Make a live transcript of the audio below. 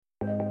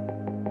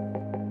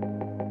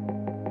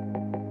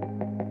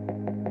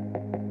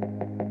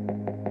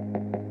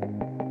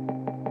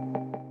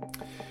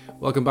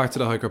Welcome back to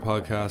the Hiker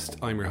Podcast.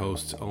 I'm your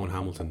host, Owen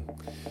Hamilton,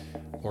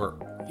 or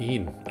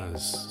Ian,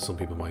 as some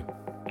people might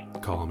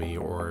call me,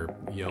 or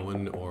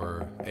Yoan,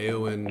 or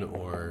Eowyn,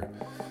 or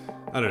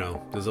I don't know.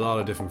 There's a lot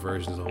of different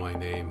versions of my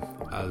name.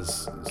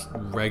 As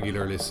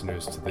regular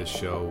listeners to this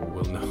show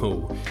will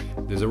know,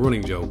 there's a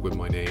running joke with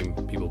my name.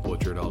 People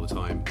butcher it all the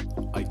time.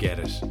 I get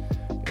it.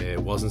 It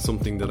wasn't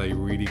something that I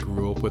really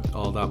grew up with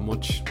all that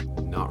much,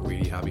 not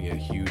really having a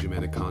huge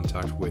amount of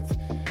contact with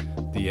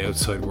the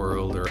outside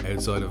world or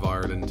outside of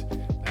Ireland,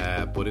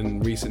 but in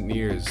recent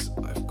years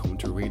I've come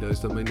to realise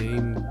that my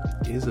name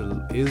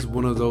is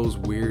one of those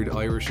weird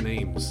Irish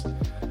names.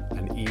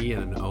 An E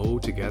and an O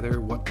together,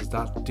 what does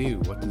that do?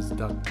 What does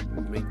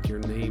that make your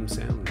name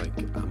sound like?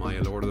 Am I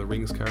a Lord of the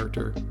Rings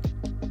character?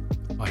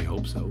 I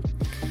hope so.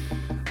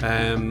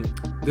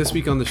 This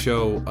week on the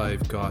show,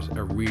 I've got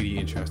a really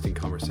interesting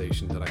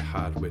conversation that I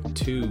had with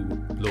two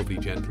lovely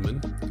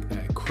gentlemen,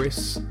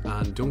 Chris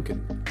and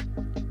Duncan.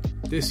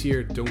 This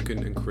year,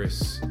 Duncan and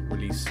Chris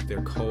released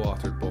their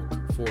co-authored book,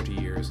 40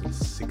 Years and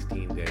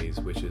 16 Days,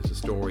 which is a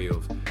story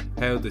of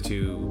how the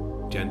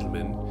two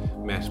gentlemen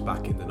met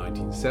back in the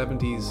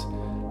 1970s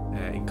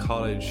in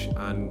college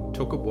and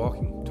took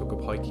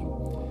up hiking.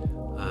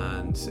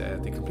 And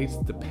they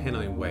completed the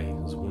Pennine Way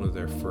as one of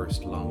their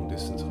first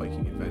long-distance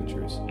hiking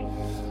adventures.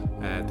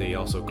 They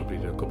also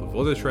completed a couple of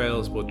other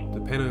trails, but the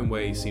Pennine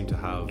Way seemed to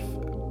have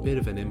a bit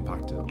of an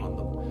impact on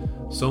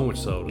them. So much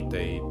so that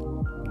they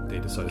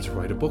decided to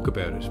write a book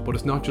about it. But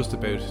it's not just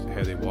about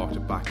how they walked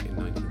it back in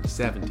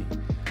 1970,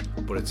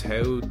 but it's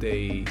how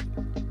they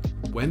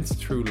went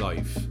through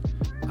life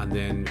and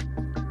then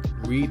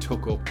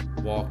retook up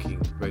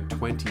walking about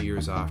 20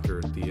 years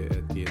after the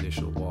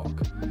initial walk.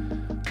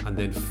 And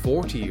then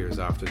 40 years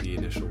after the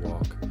initial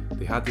walk,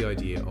 they had the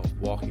idea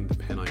of walking the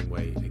Pennine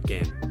Way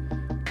again,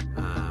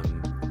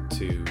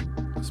 to,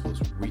 I suppose,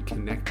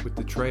 reconnect with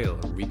the trail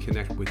and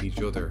reconnect with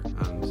each other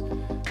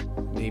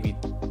and maybe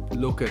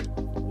look at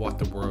what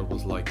the world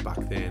was like back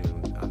then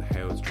and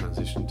how it's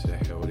transitioned to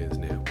how it is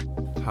now.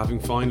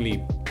 Having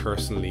finally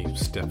personally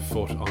stepped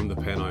foot on the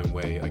Pennine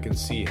Way, I can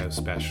see how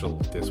special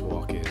this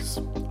walk is,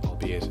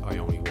 albeit I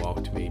only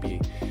walked maybe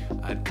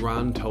a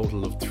grand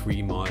total of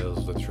 3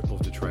 miles of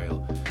the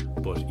trail,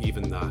 but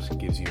even that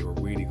gives you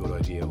a really good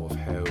idea of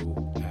how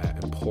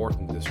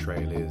important this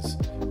trail is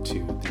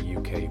to the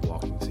UK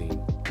walking scene.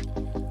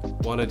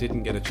 While I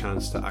didn't get a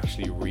chance to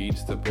actually read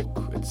the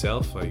book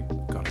itself, I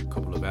got a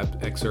couple of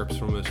excerpts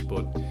from it,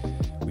 but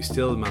we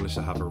still managed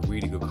to have a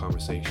really good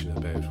conversation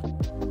about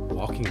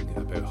walking,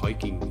 about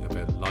hiking,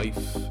 about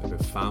life,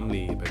 about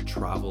family, about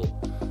travel,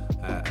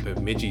 about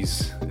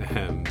midgies.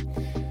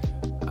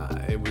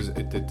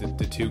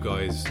 The two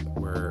guys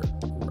were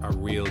a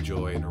real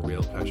joy and a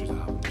real pleasure to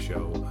have on the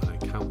show, and I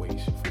can't wait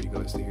for you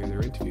guys to hear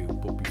their interview.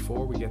 But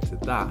before we get to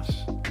that,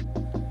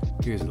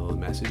 here's a little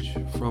message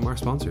from our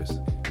sponsors.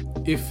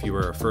 If you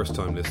are a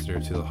first-time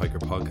listener to the Hiker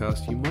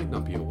Podcast, you might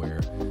not be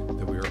aware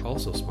that we are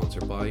also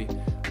sponsored by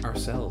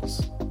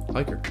ourselves,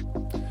 Hiker.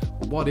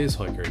 What is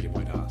Hiker, you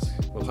might ask?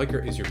 Well, Hiker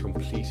is your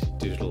complete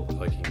digital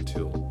hiking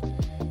tool.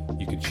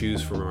 You can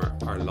choose from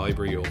our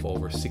library of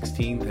over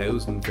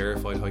 16,000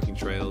 verified hiking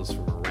trails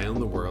from around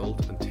the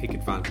world and take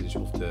advantage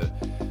of the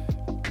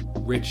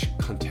rich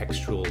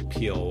contextual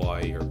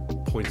POI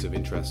or points of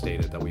interest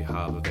data that we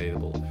have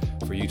available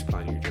for you to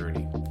plan your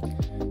journey.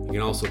 You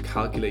can also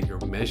calculate your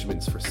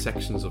measurements for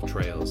sections of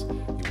trails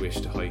you wish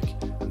to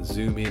hike and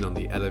zoom in on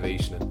the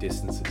elevation and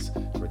distances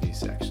for these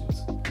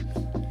sections.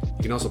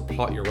 You can also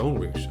plot your own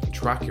route and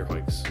track your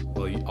hikes,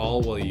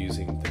 all while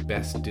using the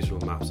best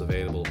digital maps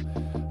available.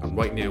 And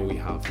right now we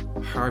have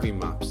Harvey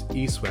Maps,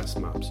 East-West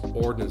Maps,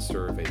 Ordnance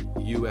Survey,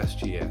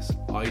 USGS,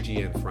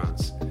 IGN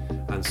France,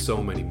 and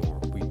so many more.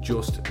 We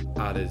just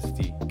added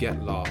the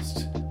Get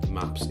Lost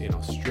maps in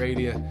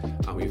Australia,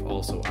 and we've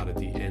also added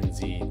the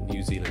NZ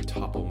New Zealand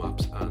topo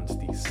maps and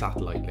the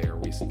satellite layer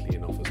recently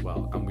enough as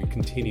well, and we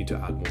continue to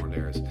add more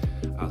layers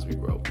as we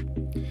grow.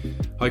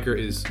 Hiker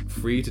is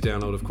free to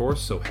download, of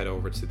course, so head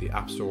over to the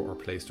App Store or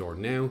Play Store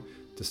now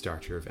to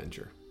start your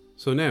adventure.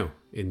 So now,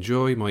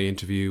 enjoy my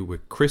interview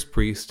with Chris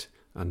Priest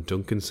and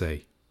Duncan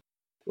Say.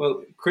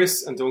 Well,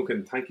 Chris and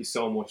Duncan, thank you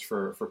so much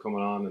for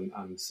coming on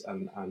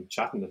and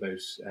chatting about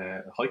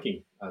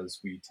hiking, as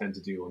we tend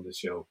to do on this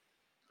show.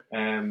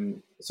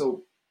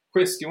 So,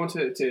 Chris, do you want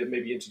to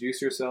maybe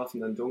introduce yourself,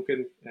 and then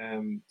Duncan,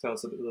 tell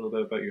us a little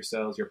bit about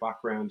yourselves, your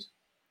background,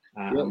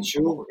 and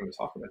sure. what we're going to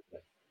talk about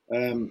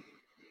today.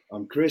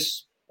 I'm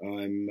Chris.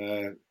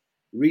 I'm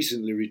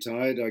recently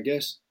retired, I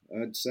guess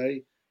I'd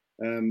say.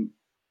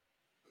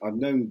 I've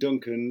known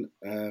Duncan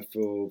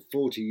for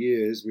 40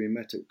 years. We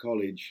met at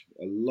college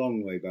a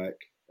long way back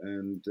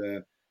and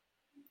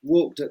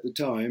walked at the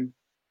time,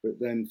 but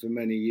then for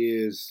many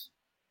years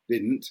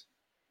didn't.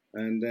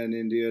 And then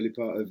in the early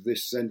part of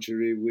this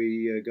century,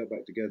 we got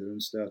back together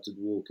and started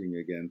walking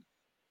again.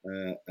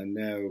 And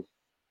now,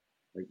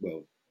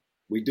 well,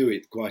 we do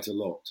it quite a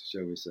lot,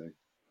 shall we say.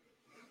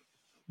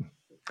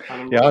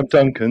 Yeah, I'm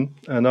Duncan,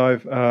 and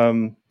I've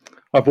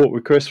walked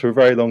with Chris for a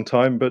very long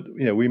time, but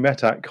we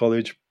met at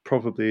college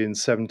probably in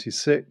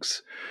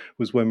 76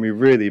 was when we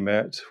really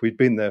met. We'd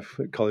been there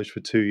at college for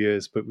 2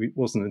 years, but it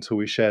wasn't until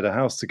we shared a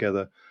house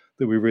together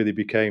that we really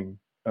became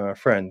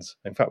friends.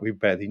 In fact, we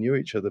barely knew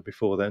each other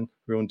before then.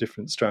 We were on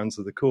different strands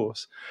of the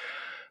course.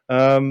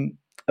 And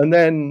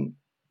then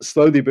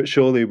slowly but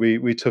surely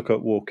we took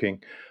up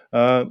walking.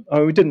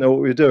 We didn't know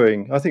what we were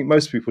doing. I think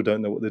most people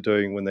don't know what they're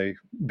doing when they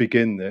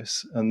begin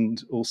this.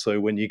 And also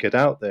when you get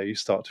out there, you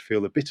start to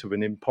feel a bit of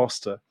an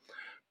imposter.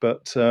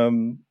 But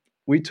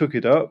we took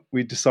it up.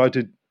 We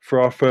decided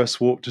for our first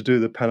walk to do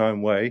the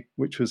Pennine Way,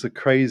 which was a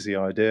crazy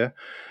idea.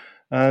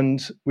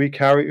 And we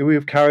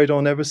have carried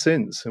on ever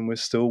since, and we're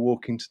still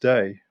walking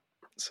today.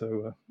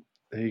 So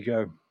there you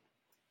go.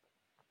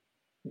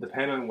 The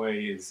Pennine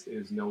Way is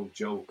no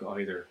joke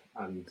either,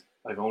 and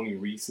I've only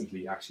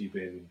recently actually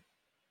been,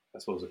 I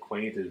suppose,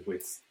 acquainted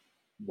with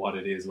what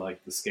it is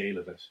like, the scale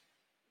of it.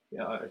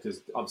 Yeah,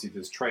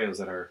 there's trails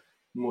that are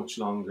much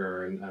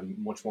longer and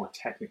much more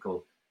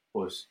technical,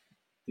 but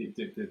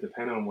the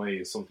Pennine Way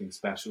is something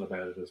special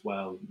about it as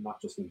well,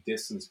 not just in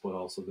distance but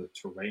also the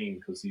terrain,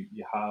 because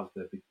you have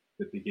the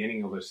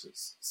beginning of it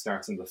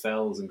starts in the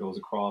fells and goes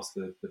across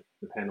the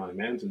Pennine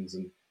Mountains,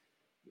 and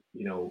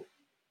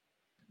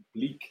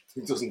bleak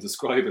doesn't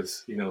describe it.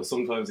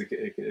 Sometimes it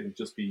can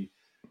just be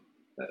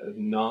a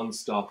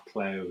non-stop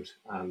cloud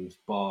and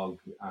bog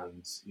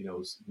and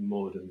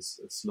mud and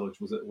sludge.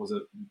 Was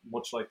it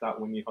much like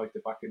that when you hiked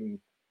it back in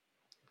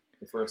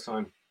the first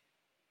time?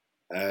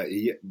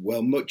 Yeah,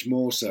 well, much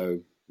more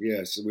so.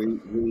 Yes, the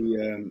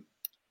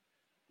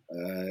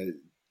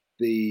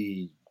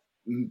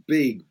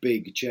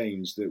big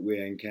change that we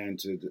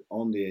encountered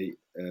on the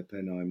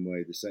Pennine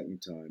Way the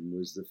second time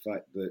was the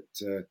fact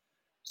that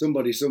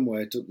somebody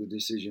somewhere took the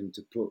decision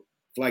to put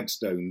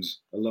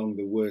flagstones along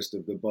the worst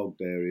of the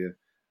bogged area,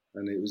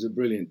 and it was a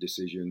brilliant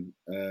decision.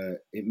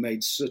 It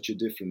made such a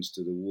difference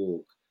to the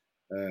walk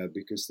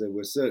because there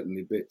were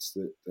certainly bits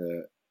that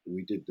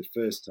we did the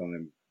first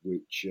time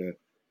which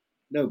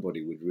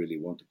nobody would really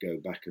want to go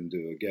back and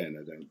do again,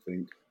 I don't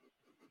think.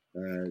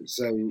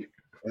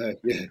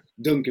 Yeah,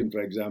 Duncan, for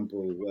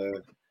example,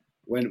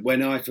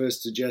 when I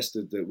first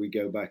suggested that we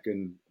go back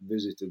and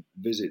visit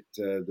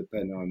the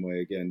Pennine Way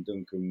again,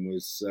 Duncan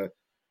was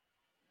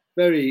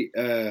very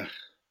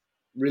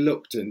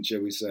reluctant,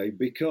 shall we say,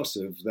 because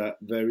of that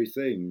very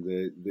thing,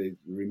 the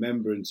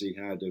remembrance he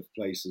had of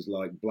places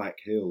like Black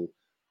Hill,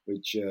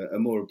 which a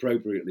more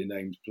appropriately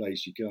named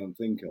place you can't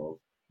think of,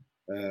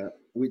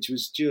 which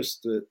was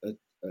just a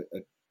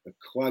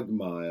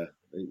quagmire.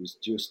 It was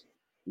just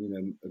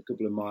a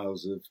couple of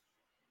miles of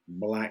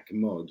black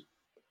mud,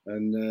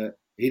 and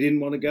he didn't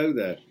want to go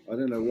there. I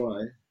don't know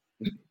why.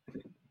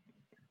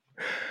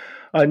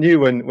 I knew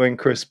when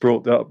Chris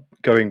brought up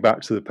going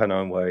back to the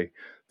Pennine Way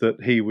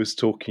that he was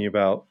talking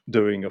about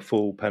doing a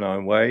full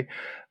Pennine Way,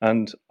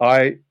 and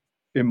I,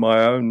 in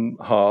my own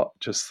heart,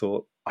 just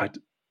thought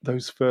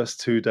those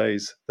first 2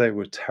 days, they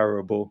were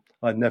terrible.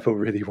 I never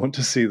really want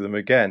to see them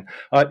again.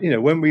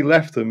 When we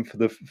left them for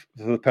the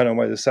Pennine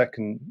Way the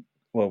second,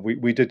 well,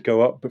 we did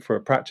go up, but for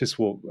a practice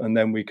walk, and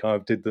then we kind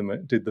of did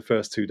the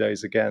first 2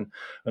 days again,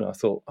 and I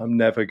thought, I'm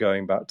never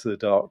going back to the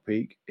Dark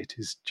Peak. It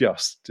is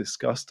just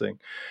disgusting.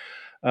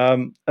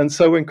 And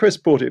so when Chris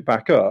brought it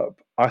back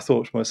up, I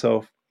thought to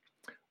myself,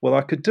 well,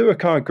 I could do a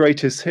kind of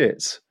greatest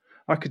hits.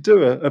 I could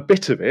do a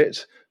bit of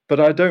it, but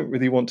I don't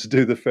really want to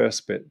do the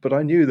first bit. But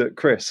I knew that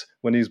Chris,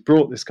 when he's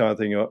brought this kind of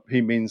thing up,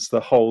 he means the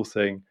whole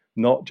thing,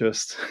 not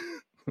just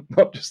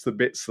the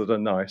bits that are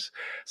nice.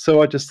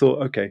 So I just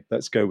thought, okay,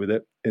 let's go with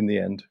it. In the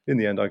end,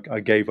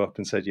 I gave up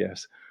and said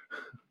yes.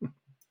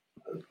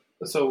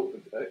 So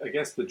I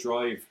guess the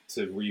drive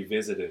to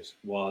revisit it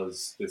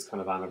was this kind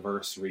of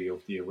anniversary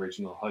of the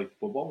original hike.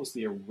 But what was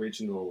the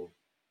original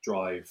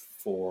drive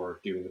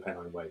for doing the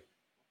Pennine Way?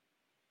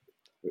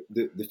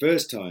 The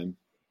first time?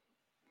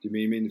 Do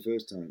you mean the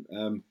first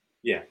time?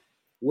 Yeah.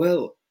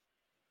 Well,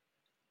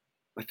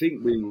 I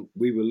think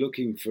we were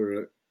looking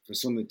for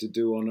something to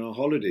do on our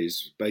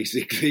holidays,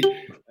 basically,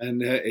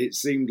 and it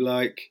seemed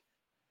like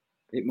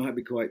it might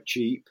be quite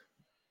cheap.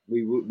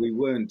 We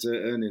weren't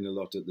earning a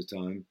lot at the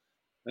time,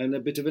 and a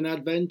bit of an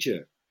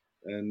adventure,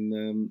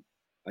 and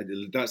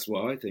that's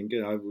what I think.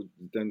 I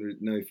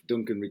don't know if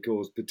Duncan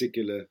recalls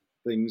particular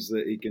things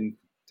that he can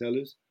tell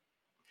us.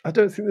 I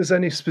don't think there's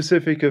any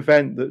specific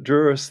event that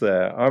drew us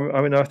there.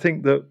 I mean, I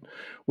think that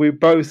we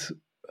both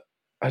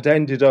had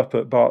ended up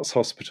at Bart's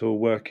Hospital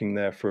working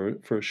there for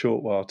a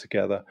short while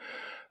together.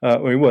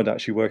 We weren't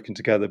actually working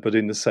together, but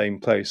in the same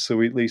place. So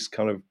we at least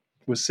kind of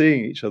were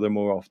seeing each other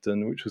more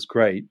often, which was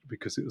great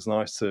because it was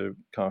nice to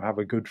kind of have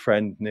a good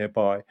friend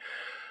nearby.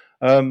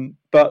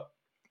 But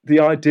the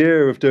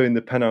idea of doing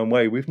the Pennine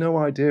Way, we've no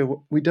idea.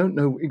 We don't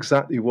know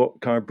exactly what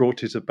kind of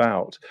brought it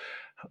about.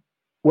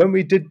 When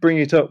we did bring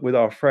it up with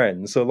our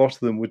friends, a lot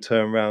of them would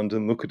turn around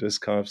and look at us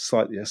kind of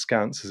slightly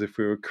askance as if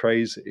we were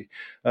crazy.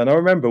 And I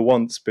remember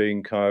once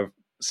being kind of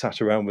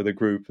sat around with a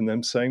group and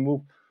them saying,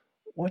 well,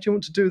 why do you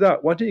want to do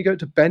that? Why don't you go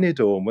to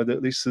Benidorm, where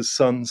at least there's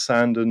sun,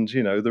 sand, and,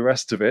 the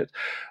rest of it?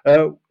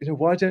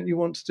 Why don't you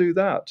want to do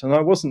that? And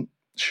I wasn't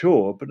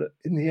sure, but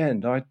in the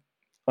end, I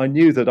I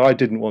knew that I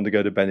didn't want to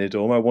go to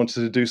Benidorm. I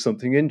wanted to do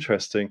something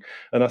interesting.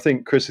 And I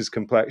think Chris's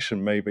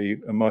complexion maybe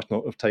might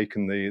not have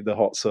taken the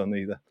hot sun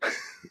either.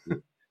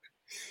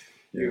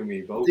 You and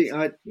me both.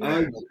 I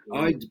think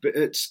I'd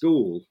at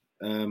school.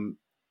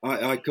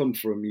 I come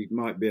from. You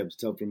might be able to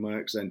tell from my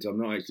accent. I'm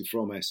not actually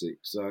from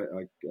Essex.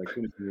 I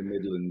come from the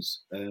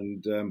Midlands,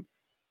 and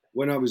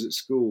when I was at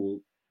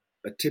school,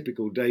 a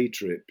typical day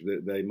trip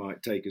that they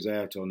might take us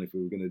out on if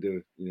we were going to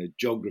do a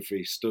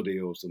geography study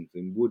or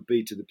something would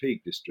be to the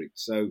Peak District.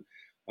 So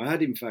I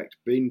had in fact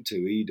been to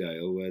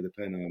Edale, where the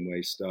Pennine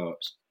Way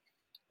starts,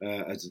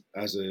 as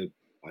a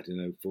I don't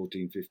know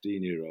 14,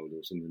 15-year-old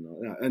or something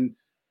like that.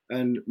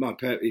 And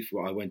if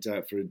I went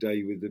out for a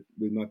day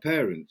with my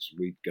parents,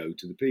 we'd go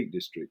to the Peak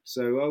District.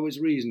 So I was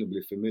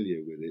reasonably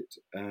familiar with it,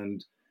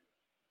 and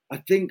I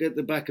think at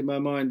the back of my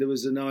mind there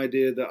was an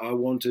idea that I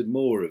wanted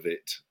more of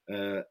it,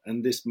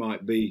 and this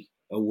might be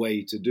a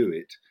way to do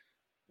it.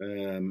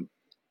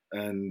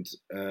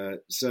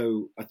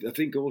 So I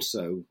think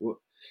also what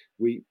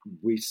we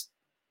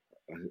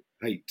I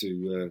hate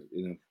to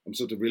I'm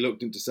sort of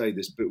reluctant to say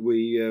this, but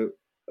we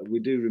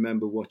do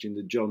remember watching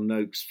the John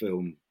Noakes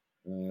film,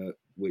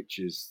 which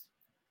has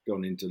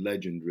gone into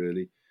legend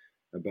really,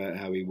 about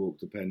how he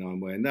walked the Pennine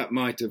Way, and that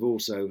might have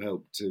also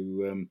helped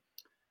to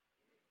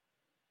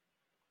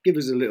give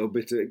us a little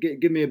bit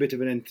give me a bit of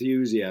an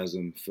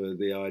enthusiasm for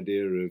the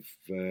idea of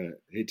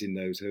hitting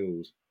those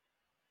hills.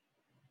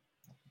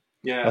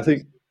 Yeah, I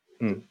think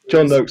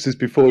John Noakes is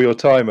before your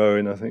time,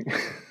 Owen. I think.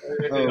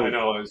 I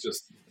know. I was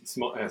just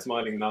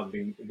smiling,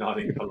 nodding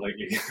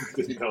politely.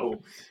 Didn't know.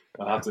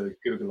 I'll have to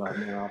Google that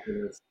now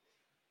after this.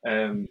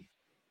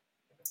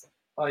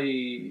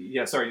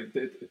 Sorry.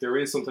 There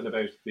is something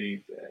about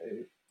the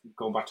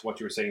going back to what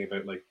you were saying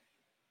about like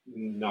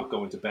not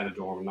going to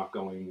Benidorm, not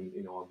going,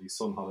 on these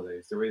sun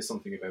holidays. There is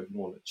something about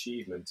one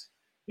achievement.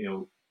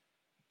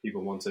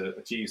 People want to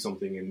achieve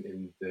something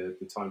in the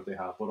time that they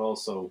have, but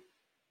also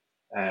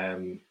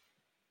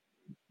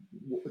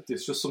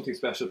there's just something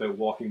special about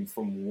walking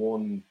from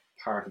one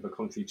part of a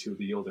country to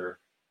the other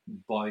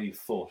by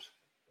foot,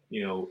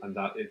 and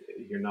that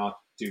you're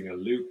not doing a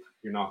loop,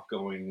 you're not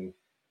going,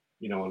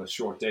 on a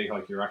short day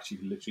hike. You're actually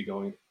literally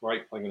going,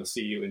 right, I'm going to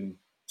see you in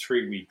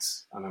 3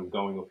 weeks, and I'm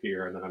going up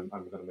here, and then I'm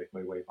going to make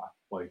my way back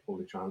by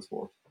public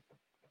transport.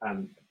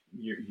 And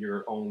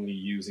you're only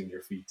using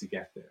your feet to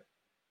get there.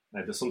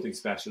 Now, there's something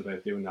special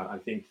about doing that. I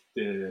think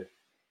the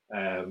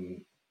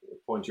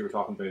point you were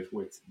talking about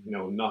with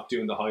not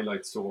doing the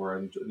highlights tour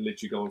and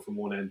literally going from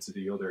one end to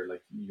the other,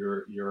 like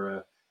you're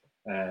a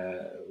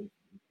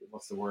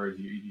what's the word?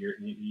 You're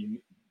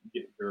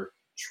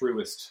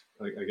truest,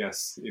 I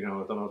guess. I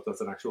don't know if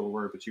that's an actual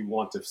word, but you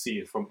want to see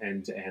it from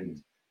end to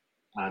end.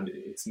 And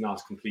it's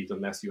not complete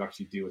unless you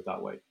actually do it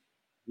that way.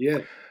 Yeah.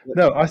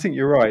 No, I think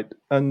you're right.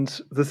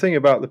 And the thing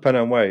about the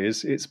Pennine Way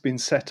is it's been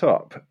set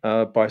up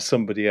by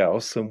somebody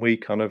else, and we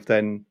kind of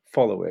then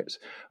follow it.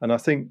 And I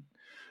think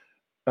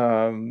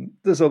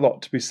there's a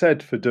lot to be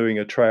said for doing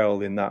a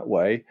trail in that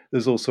way.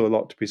 There's also a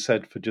lot to be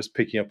said for just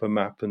picking up a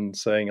map and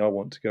saying, I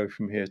want to go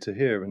from here to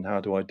here, and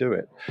how do I do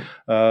it?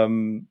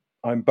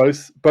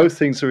 Both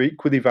things are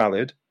equally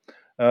valid.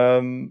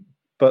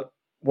 But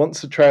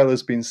once the trail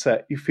has been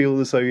set, you feel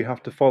as though you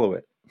have to follow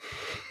it.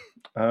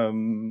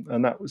 And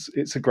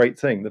it's a great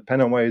thing. The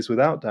Pennine Way is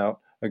without doubt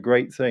a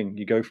great thing.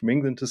 You go from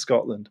England to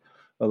Scotland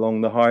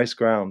along the highest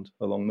ground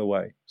along the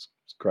way. It's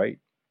great.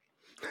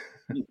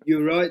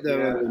 You're right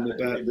though, Owen,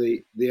 about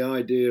the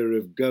idea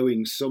of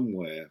going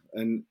somewhere,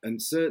 and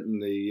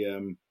certainly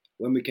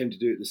when we came to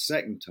do it the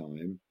second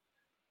time,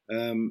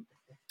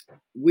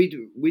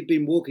 we'd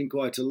been walking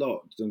quite a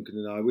lot, Duncan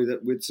and I,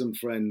 with some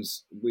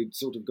friends. We'd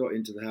sort of got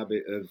into the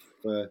habit of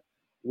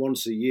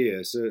once a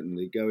year,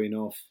 certainly, going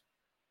off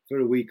for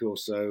a week or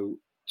so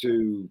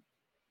to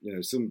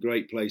some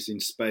great place in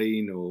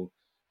Spain or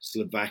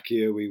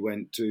Slovakia we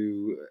went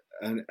to,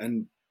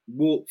 and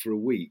walked for a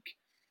week.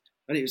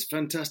 And it was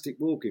fantastic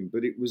walking,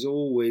 but it was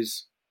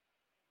always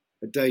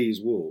a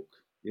day's walk.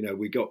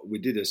 We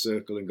did a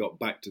circle and got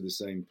back to the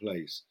same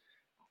place.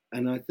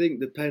 And I think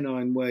the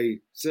Pennine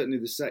Way, certainly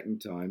the second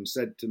time,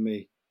 said to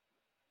me,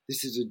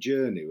 this is a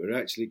journey. We're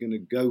actually going to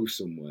go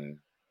somewhere.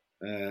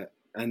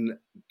 And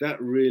that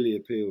really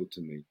appealed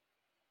to me.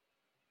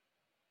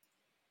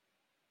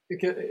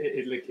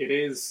 It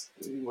is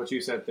what you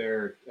said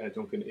there,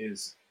 Duncan,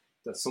 is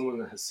that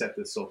someone has set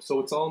this up. So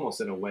it's almost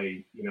in a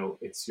way,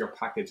 it's your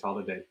package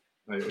holiday.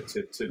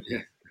 To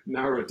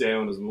narrow it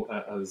down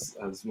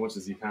as much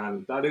as you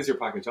can. That is your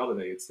package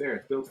holiday. It's there.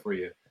 It's built for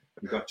you.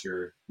 You've got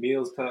your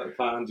meals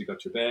planned. You've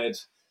got your bed.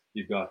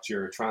 You've got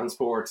your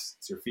transport.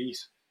 It's your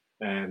feet,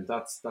 and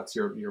that's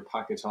your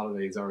package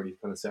holiday is already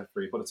kind of set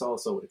for you. But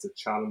it's a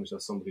challenge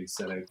that somebody's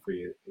set out for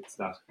you. It's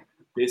that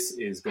this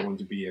is going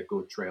to be a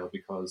good trail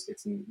because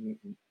it's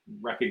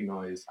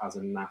recognized as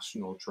a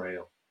national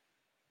trail,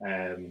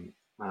 and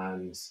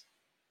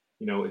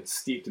it's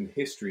steeped in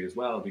history as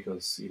well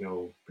because,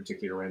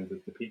 particularly around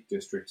the Peak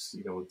Districts,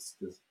 it's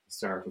the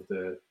start of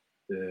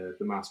the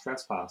mass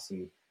trespass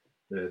and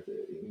the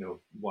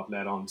what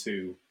led on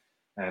to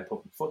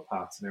public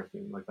footpaths and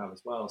everything like that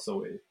as well.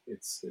 So it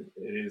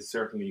is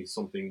certainly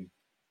something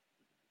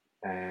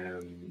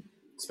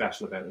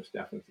special about it,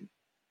 definitely.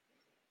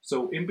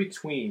 So in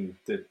between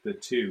the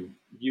two,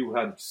 you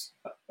had,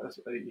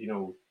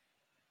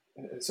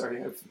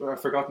 sorry,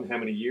 I've forgotten how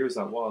many years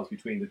that was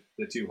between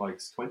the two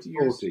hikes. 20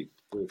 years?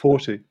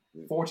 40.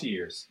 40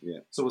 years. Yeah.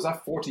 So was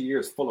that 40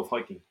 years full of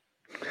hiking?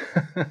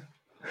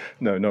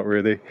 No, not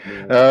really.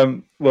 Yeah.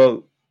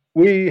 Well,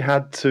 we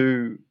had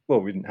to.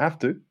 Well, we didn't have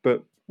to,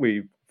 but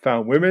we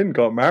found women,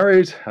 got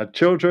married, had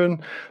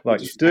children,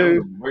 like you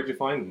do. Where'd you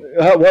find them?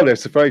 Well,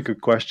 it's a very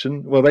good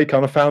question. Well, they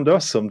kind of found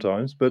us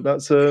sometimes, but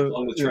that's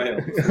on the trail.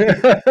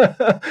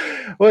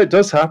 Well, it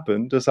does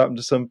happen. Does happen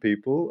to some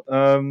people.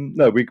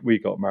 No, we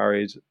got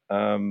married.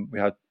 We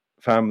had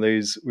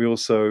families. We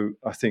also,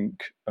 I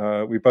think,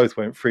 we both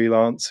went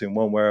freelance in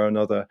one way or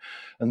another,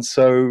 and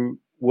so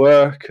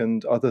work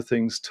and other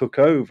things took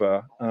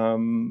over,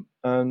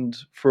 and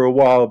for a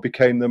while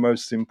became the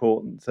most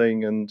important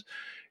thing. And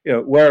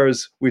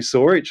whereas we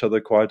saw each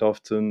other quite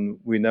often,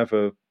 we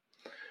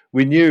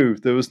knew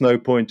there was no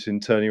point in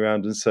turning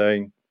around and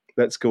saying,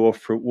 let's go off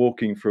for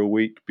walking for a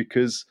week,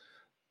 because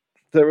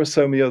there are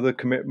so many other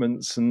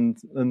commitments and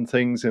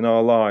things in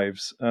our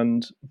lives.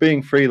 And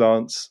being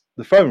freelance,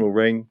 the phone will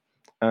ring,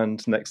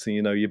 and next thing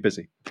you know, you're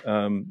busy.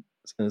 And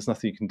there's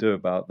nothing you can do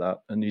about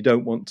that. And you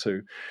don't want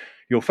to.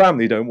 Your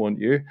family don't want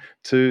you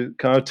to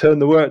kind of turn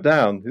the work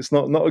down. It's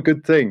not a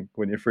good thing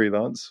when you're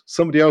freelance.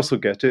 Somebody else will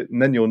get it,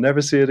 and then you'll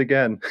never see it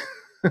again.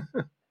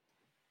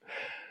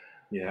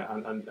 Yeah,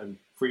 and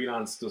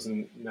freelance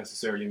doesn't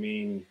necessarily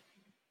mean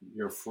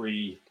you're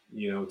free,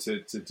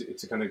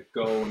 to kind of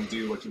go and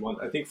do what you want.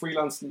 I think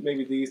freelance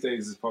maybe these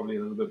days is probably a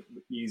little bit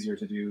easier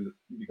to do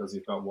because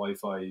you've got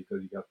Wi-Fi,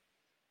 because you've got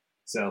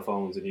cell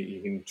phones, and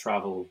you can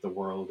travel the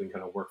world and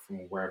kind of work from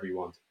wherever you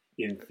want.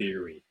 In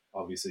theory,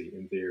 obviously,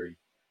 in theory.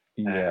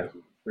 Yeah.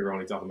 We were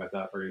only talking about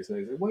that earlier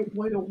today.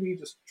 Why don't we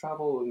just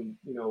travel and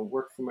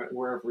work from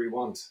wherever we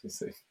want?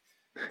 It's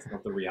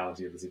not the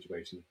reality of the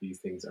situation. These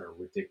things are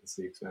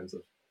ridiculously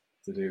expensive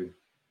to do.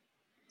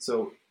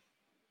 So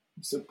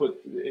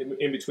but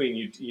in between,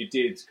 you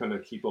did kind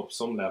of keep up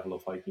some level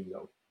of hiking,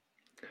 though.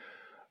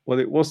 Well,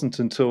 it wasn't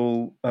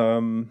until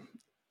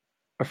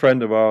a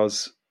friend of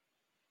ours,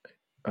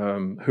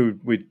 who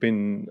we'd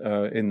been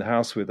in the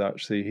house with,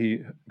 actually,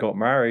 he got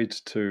married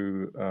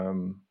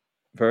to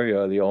very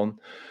early on,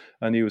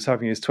 and he was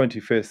having his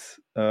 25th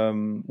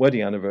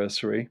wedding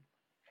anniversary,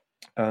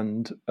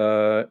 and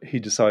he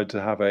decided to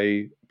have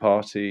a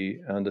party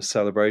and a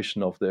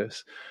celebration of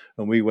this,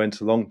 and we went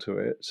along to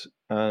it.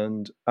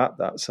 And at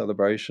that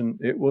celebration,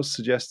 it was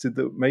suggested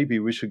that maybe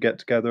we should get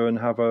together and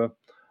have a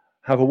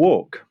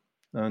walk.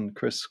 And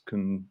Chris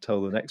can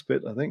tell the next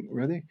bit, I think,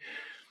 really.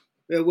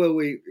 Yeah, well,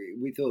 we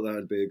thought that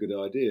would be a good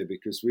idea,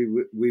 because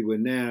we were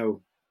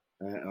now,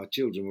 our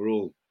children were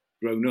all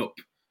grown up.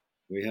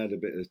 We had a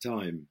bit of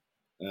time,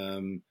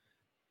 and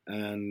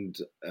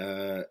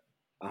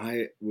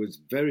I was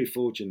very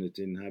fortunate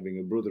in having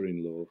a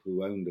brother-in-law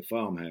who owned a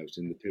farmhouse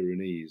in the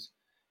Pyrenees,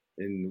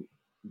 in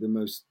the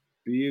most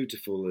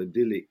beautiful,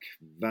 idyllic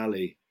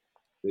valley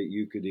that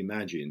you could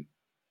imagine.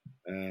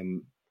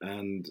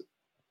 And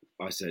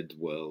I said,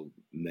 well,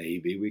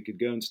 maybe we could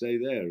go and stay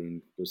there.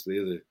 And of course,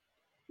 the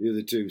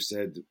other two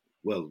said,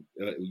 well,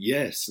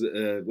 yes,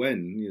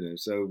 when,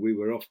 so we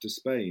were off to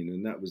Spain,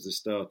 and that was the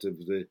start of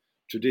the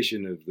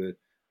tradition of the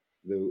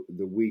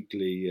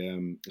weekly,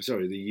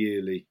 the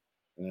yearly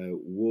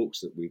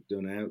walks that we've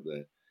done out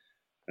there.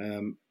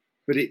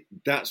 But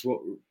that's what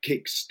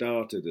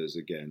kick-started us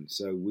again.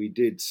 So we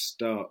did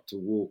start to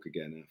walk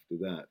again after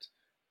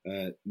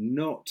that.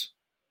 Not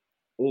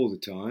all the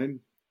time,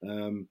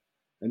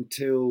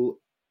 until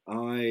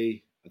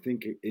I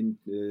think in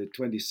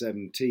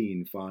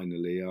 2017,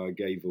 finally, I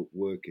gave up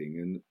working,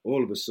 and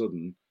all of a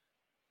sudden,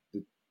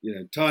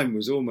 time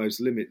was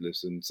almost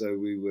limitless, and so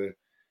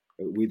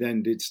we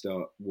then did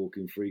start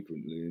walking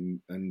frequently,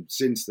 and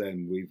since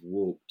then we've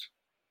walked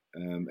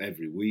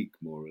every week,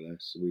 more or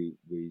less. We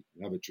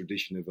have a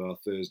tradition of our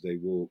Thursday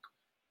walk,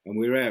 and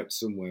we're out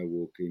somewhere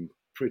walking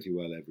pretty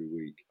well every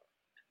week.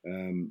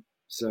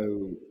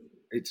 So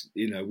it's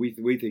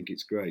we think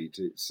it's great.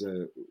 It's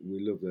we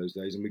love those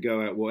days, and we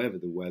go out whatever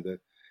the weather.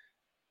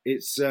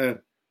 It's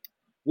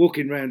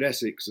walking around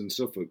Essex and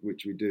Suffolk,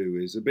 which we do,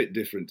 is a bit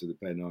different to the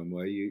Pennine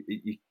Way.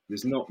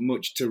 There's not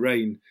much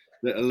terrain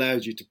that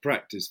allows you to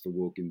practice for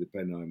walking the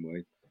Pennine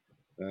Way,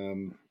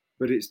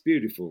 but it's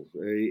beautiful.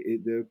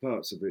 There are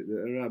parts of it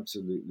that are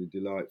absolutely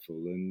delightful,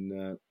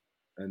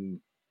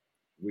 and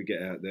we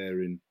get out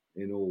there in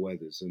all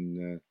weathers,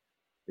 and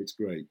it's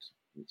great.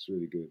 It's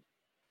really good.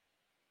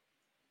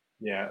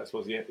 Yeah, I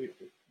suppose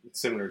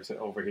it's similar to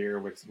over here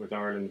with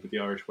Ireland, with the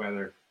Irish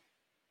weather.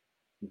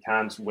 You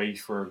can't wait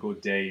for a good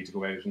day to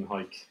go out and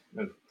hike.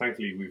 And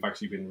thankfully, we've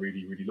actually been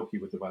really, really lucky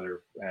with the weather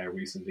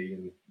recently.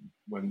 And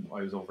when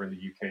I was over in the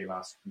UK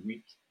last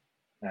week,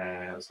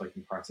 I was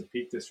hiking parts of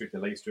Peak District, the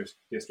Lake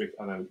District,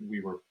 and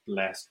we were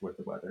blessed with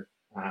the weather.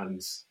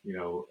 And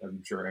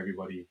I'm sure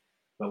everybody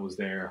that was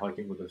there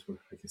hiking with us were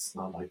like, it's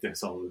not like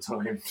this all the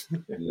time.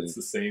 Yeah. It's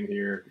the same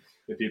here.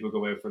 If people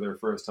go out for their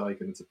first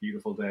hike and it's a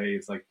beautiful day,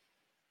 it's like,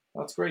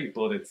 that's great,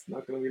 but it's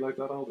not going to be like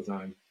that all the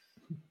time.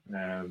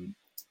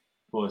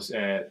 But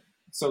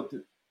so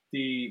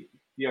the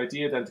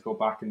idea then to go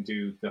back and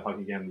do the hike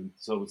again.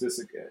 So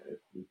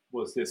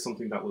was this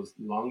something that was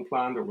long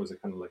planned, or was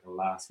it kind of like a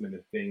last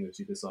minute thing that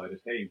you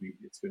decided, hey,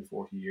 it's been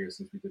 40 years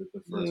since we did it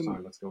the first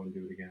time, let's go and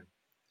do it again?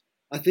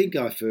 I think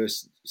I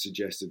first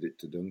suggested it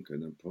to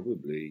Duncan, and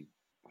probably,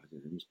 I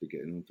don't know, it must be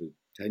getting on for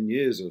 10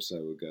 years or so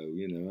ago,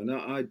 you know. And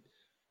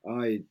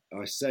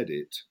I said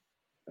it,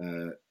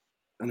 and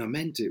I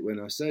meant it when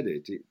I said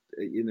it.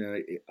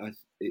 I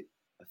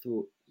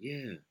thought,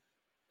 yeah,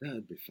 that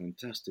would be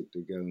fantastic to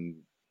go and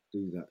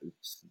do that.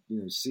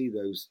 You know, see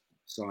those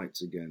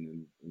sights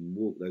again and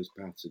walk those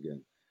paths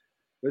again.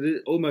 But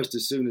almost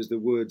as soon as the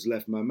words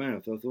left my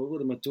mouth, I thought,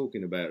 what am I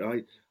talking about?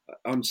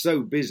 I'm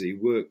so busy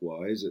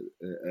work-wise.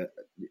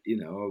 You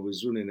know, I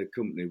was running a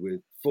company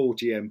with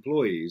 40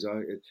 employees.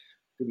 I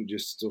couldn't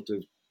just sort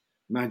of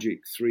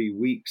magic 3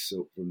 weeks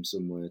up from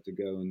somewhere to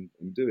go and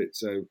do it.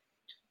 So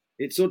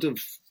it sort of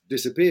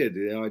disappeared.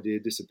 The idea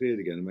disappeared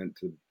again and went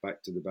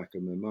back to the back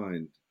of my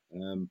mind.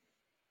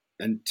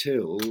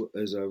 Until,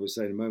 as I was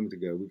saying a moment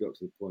ago, we got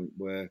to the point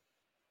where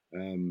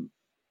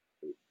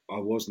I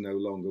was no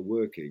longer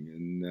working,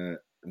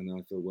 and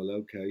I thought, well,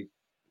 okay,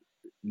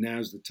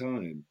 now's the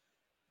time.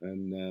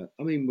 And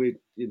I mean, we're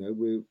in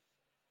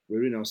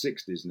our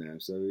 60s now,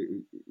 so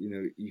you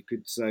know, you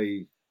could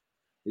say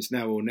it's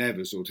now or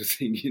never sort of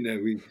thing. You know,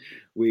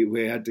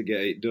 we had to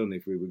get it done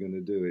if we were going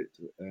to do it,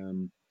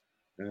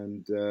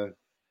 and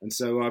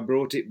so I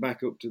brought it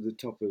back up to the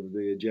top of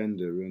the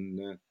agenda,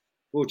 and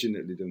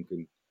fortunately,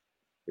 Duncan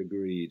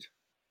agreed.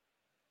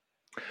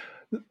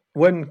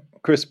 When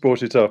Chris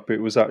brought it up, it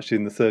was actually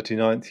in the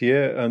 39th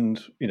year,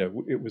 and you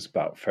know, it was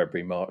about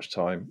February, March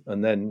time,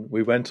 and then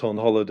we went on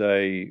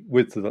holiday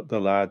with the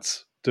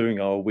lads doing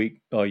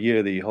our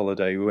yearly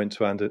holiday. We went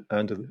to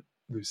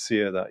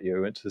Andalusia that year.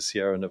 We went to the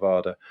Sierra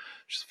Nevada,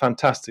 which is a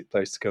fantastic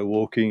place to go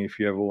walking if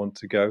you ever want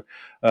to go.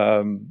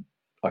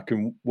 I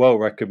can well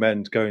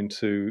recommend going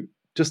to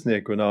just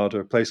near Granada,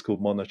 a place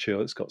called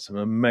Monachil. It's got some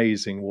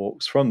amazing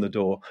walks from the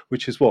door,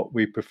 which is what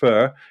we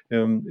prefer,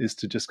 is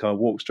to just kind of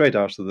walk straight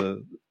out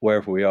of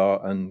wherever we are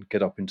and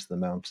get up into the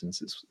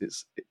mountains.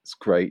 It's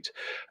great.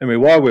 Anyway,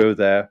 while we were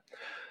there,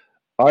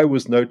 I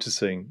was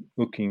noticing,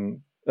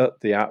 looking at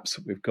the apps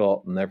that we've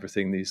got and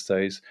everything these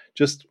days,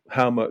 just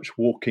how much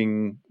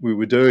walking we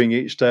were doing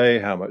each day,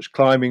 how much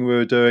climbing we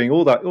were doing,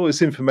 all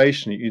this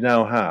information that you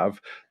now have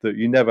that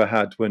you never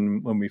had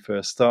when we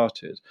first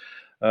started.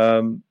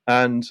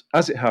 And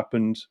as it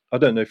happened, I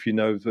don't know if you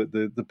know that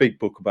the big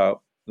book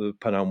about the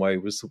Penang Way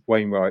was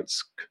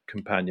Wainwright's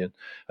Companion,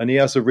 and he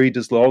has a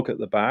reader's log at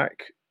the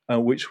back,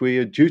 which we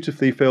had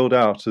dutifully filled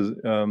out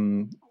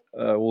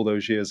all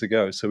those years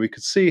ago, so we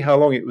could see how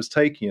long it was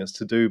taking us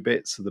to do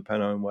bits of the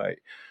Penang Way,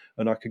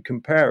 and I could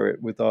compare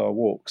it with our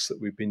walks that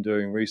we've been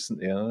doing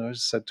recently. And I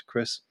just said to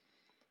Chris,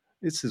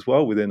 this is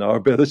well within our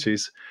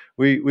abilities.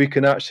 We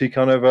can actually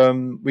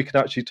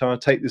try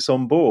and take this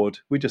on board.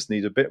 We just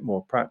need a bit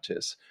more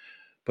practice.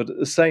 But at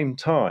the same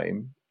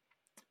time,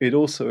 it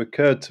also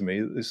occurred to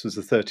me that this was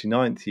the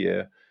 39th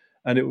year,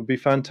 and it would be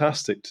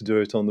fantastic to do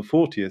it on the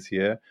 40th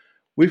year.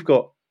 We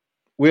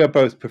are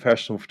both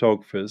professional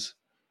photographers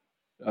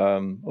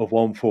of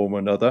one form or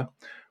another.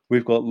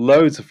 We've got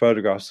loads of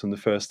photographs from the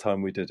first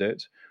time we did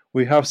it.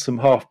 We have some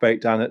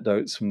half-baked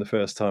anecdotes from the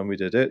first time we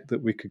did it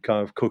that we could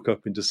kind of cook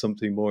up into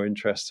something more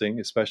interesting,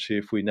 especially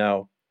if we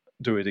now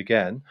do it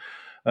again.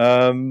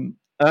 And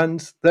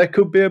there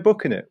could be a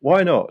book in it.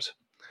 Why not?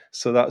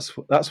 So that's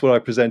what I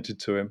presented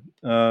to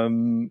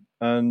him.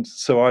 And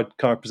so I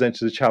kind of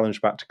presented a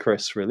challenge back to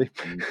Chris, really.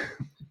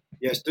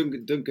 Yes,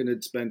 Duncan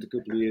had spent a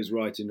couple of years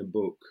writing a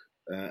book,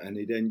 and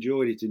he'd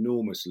enjoyed it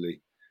enormously.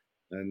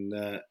 And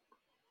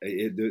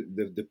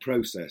the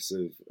process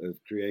of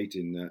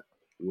creating that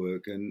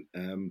work, and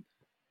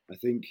I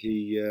think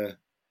he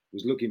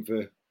was looking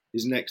for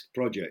his next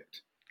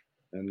project,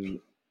 and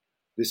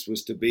this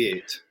was to be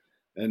it.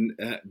 And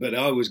but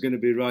I was going to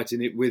be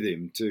writing it with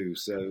him too,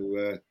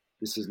 so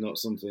this is not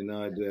something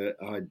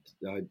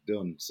I'd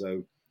done.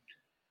 So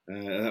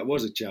that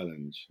was a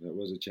challenge.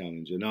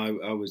 And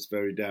I was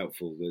very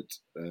doubtful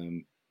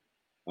that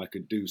I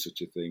could do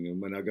such a thing.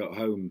 And when I got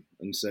home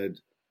and said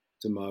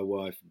to my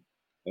wife,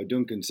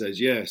 Duncan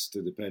says yes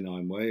to the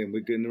Penang Way, and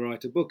we're going to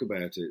write a book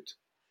about it.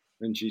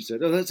 And she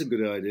said, "Oh, that's a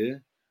good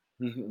idea."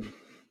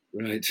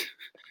 Right.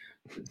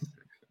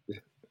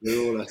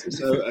 We're all at it.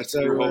 So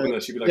you're hoping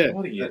that she'd be like, yeah,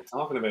 "What are you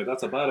talking about?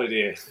 That's a bad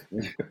idea."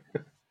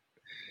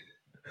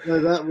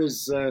 No, that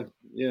was So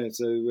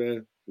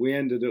we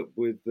ended up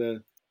with,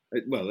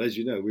 well, as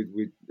you know,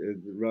 we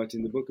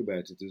writing the book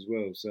about it as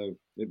well. So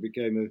it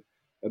became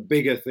a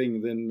bigger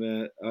thing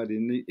than I'd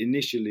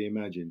initially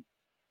imagined.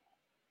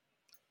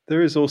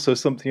 There is also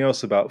something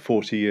else about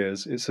 40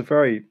 years. It's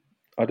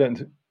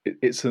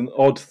an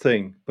odd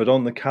thing, but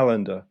on the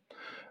calendar,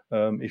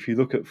 if you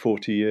look at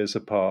 40 years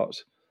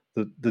apart,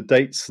 the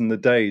dates and the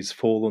days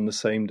fall on the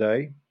same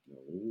day.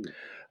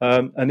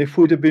 Oh. And if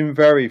we'd have been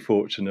very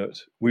fortunate,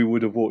 we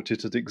would have walked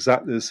it at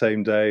exactly the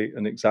same day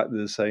and exactly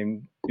the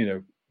same,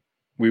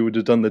 we would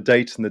have done the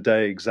date and the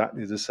day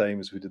exactly the same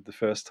as we did the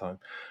first time.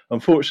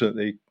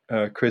 Unfortunately,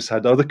 Chris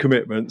had other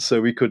commitments,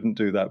 so we couldn't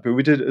do that, but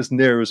we did it as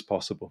near as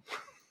possible.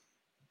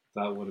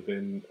 That would have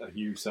been a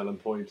huge selling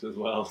point as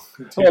well.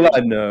 Well, I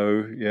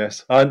know,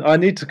 yes. I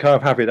need to kind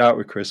of have it out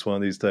with Chris one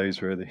of these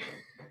days, really.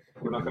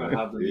 We're not going to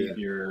have the leap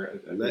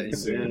year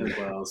soon as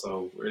well,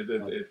 so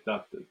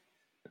that would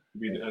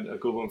be a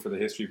good one for the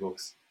history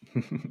books.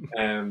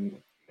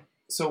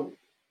 So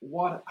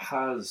what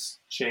has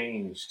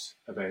changed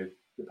about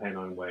the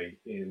Pennine Way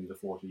in the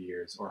 40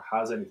 years, or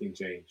has anything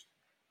changed?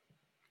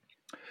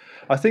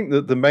 I think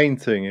that the main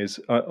thing is,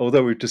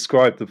 although we've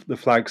described the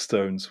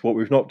flagstones, what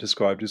we've not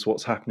described is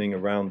what's happening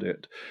around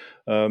it.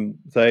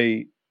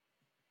 They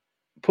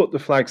put the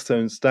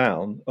flagstones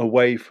down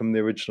away from the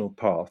original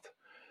path,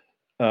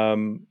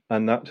 and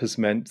that has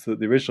meant that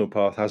the original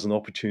path has an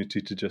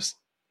opportunity to just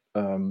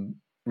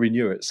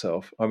renew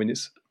itself. I mean,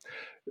 it's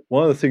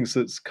one of the things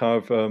that's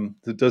kind of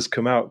that does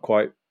come out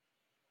quite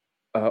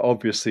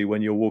obviously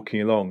when you're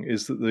walking along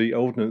is that the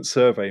Ordnance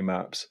Survey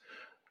maps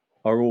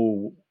are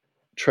all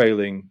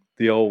trailing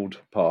the old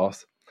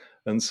path,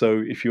 and so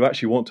if you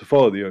actually want to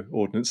follow the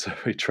Ordnance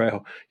Survey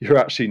trail, you're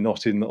actually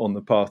not on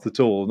the path at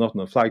all, not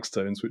on the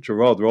flagstones, which are a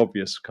rather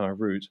obvious kind of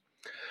route.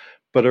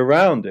 But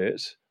around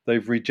it,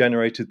 they've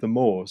regenerated the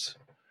moors,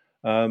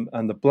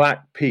 and the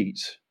black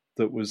peat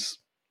that was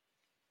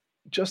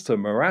just a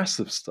morass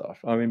of stuff.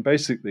 I mean,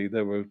 basically,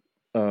 there were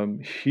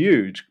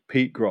huge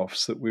peat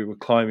troughs that we were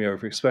climbing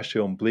over,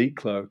 especially on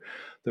Bleaklow,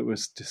 that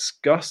was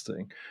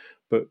disgusting.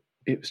 But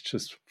it was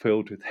just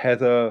filled with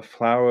heather,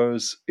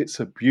 flowers. It's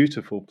a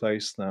beautiful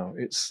place now.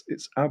 It's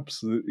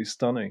absolutely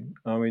stunning.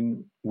 I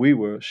mean, we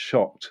were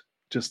shocked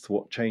just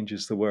what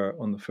changes there were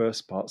on the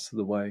first parts of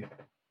the way.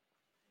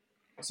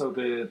 So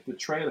the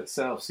trail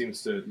itself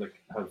seems to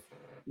have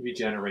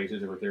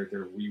regenerated, or they're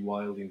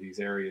rewilding these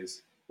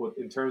areas. But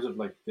in terms of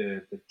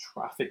the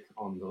traffic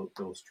on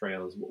those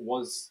trails,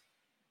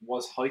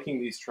 was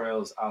hiking these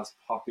trails as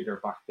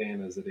popular back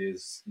then as it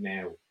is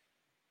now?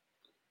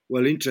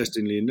 Well,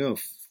 interestingly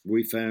enough,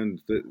 we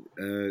found that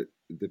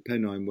the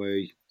Pennine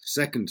Way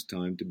second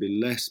time to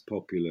be less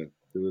popular.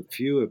 There were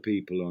fewer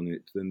people on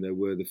it than there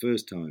were the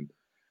first time.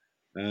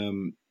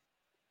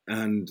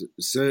 And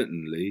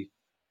certainly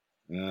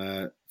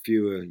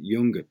fewer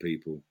younger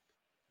people.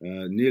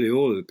 Nearly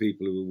all of the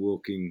people who were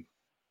walking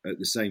at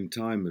the same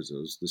time as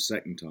us, the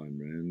second time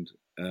round,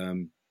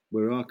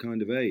 were our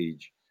kind of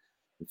age,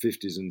 the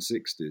 50s and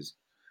 60s.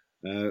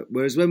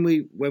 Whereas when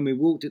we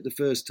walked it the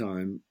first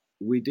time,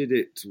 we did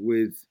it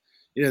with,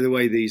 the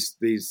way these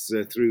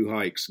through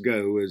hikes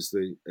go, as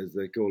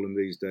they call them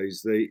these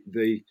days.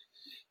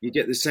 You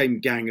get the same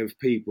gang of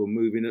people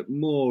moving at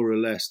more or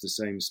less the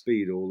same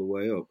speed all the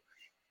way up,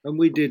 and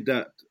we did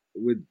that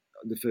with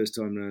the first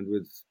time round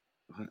with,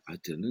 I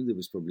don't know, there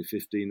was probably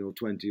 15 or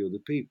 20 other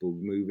people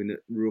moving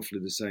at roughly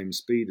the same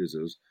speed as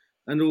us,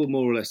 and all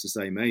more or less the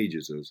same age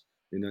as us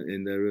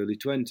in their early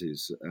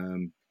 20s.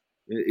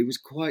 It was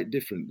quite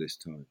different this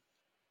time.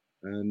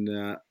 And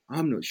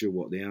I'm not sure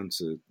what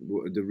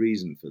the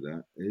reason for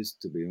that is,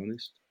 to be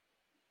honest.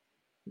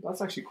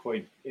 That's actually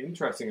quite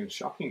interesting and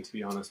shocking, to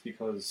be honest,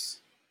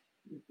 because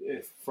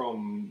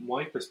from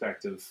my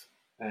perspective,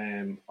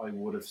 I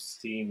would have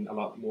seen a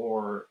lot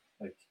more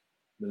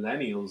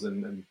millennials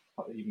and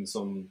even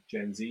some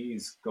Gen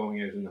Zs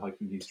going out and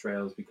hiking these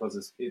trails,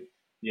 because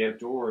the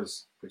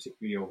outdoors,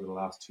 particularly over the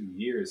last 2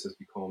 years, has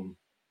become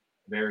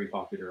very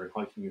popular, and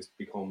hiking has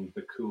become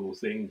the cool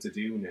thing to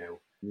do now.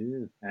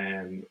 Yeah.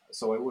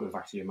 So I would have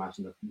actually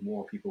imagined that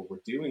more people were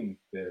doing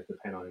the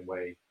Pennine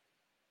Way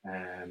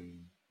at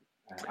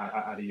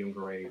a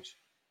younger age.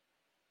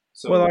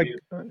 So well,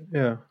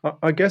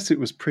 I guess it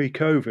was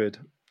pre-COVID,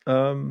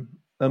 and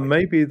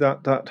maybe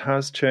that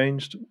has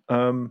changed.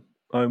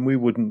 And we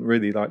wouldn't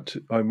really like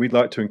to. We'd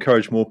like to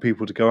encourage more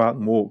people to go out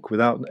and walk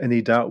without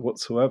any doubt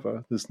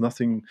whatsoever. There's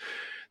nothing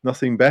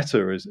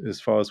better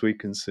as far as we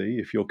can see.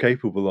 If you're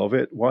capable of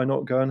it, why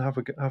not go and have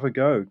a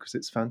go? Because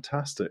it's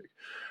fantastic.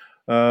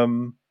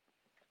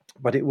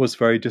 But it was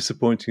very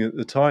disappointing at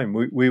the time.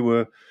 We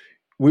were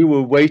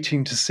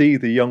waiting to see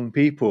the young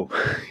people,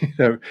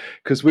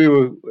 because we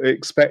were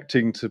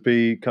expecting to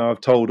be kind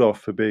of told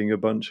off for being a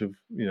bunch of,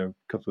 a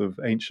couple of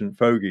ancient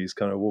fogies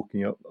kind of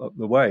walking up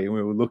the way. And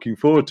we were looking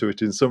forward to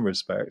it in some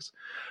respects.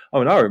 I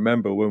mean, I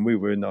remember when we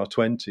were in our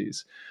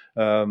 20s,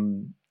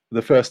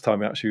 the first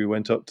time actually we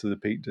went up to the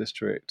Peak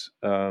District,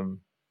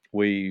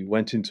 we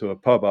went into a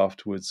pub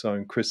afterwards,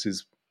 and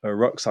Chris's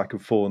rucksack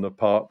had fallen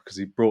apart because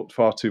he brought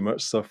far too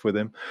much stuff with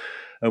him.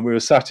 And we were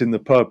sat in the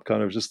pub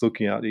kind of just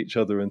looking at each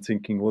other and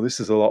thinking, well, this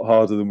is a lot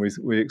harder than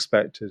we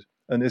expected.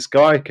 And this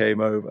guy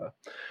came over,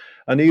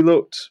 and he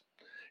looked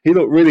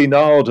really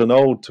gnarled and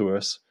old to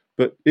us.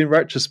 But in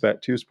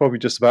retrospect, he was probably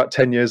just about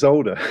 10 years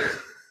older.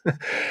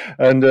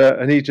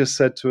 And he just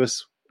said to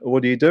us,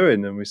 what are you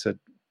doing? And we said,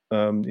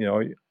 are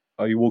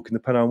you walking the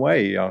Pennine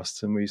Way? He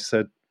asked. And we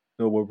said,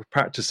 or were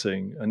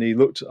practicing, and he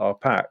looked at our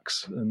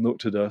packs and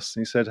looked at us,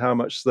 and he said, "How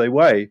much do they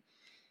weigh?"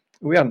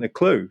 We hadn't a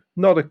clue,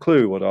 not a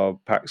clue what our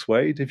packs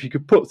weighed. If you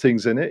could put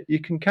things in it, you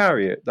can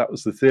carry it. That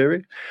was the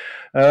theory.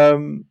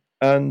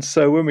 And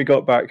so when we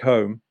got back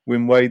home, we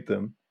weighed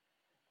them.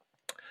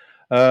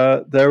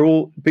 They're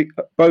all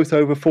both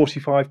over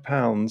 45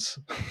 pounds.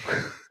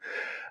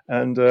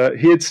 And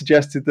he had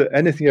suggested that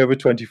anything over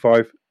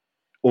 25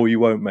 or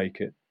you won't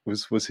make it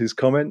was his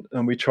comment.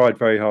 And we tried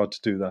very hard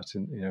to do that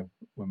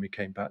when we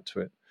came back to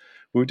it.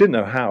 But we didn't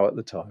know how at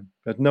the time.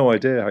 We had no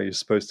idea how you're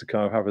supposed to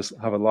kind of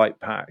have a light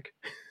pack.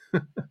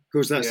 Of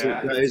course, that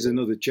is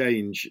another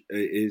change,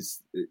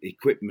 is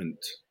equipment.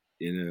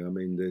 I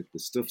mean, the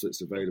stuff that's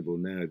available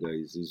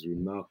nowadays is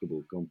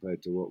remarkable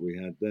compared to what we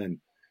had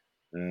then.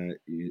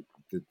 The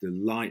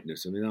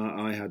lightness. I mean,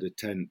 I had a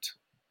tent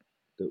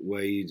that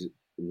weighed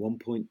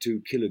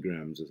 1.2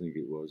 kilograms, I think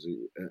it was,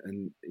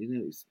 and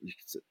it's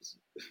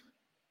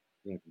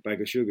like a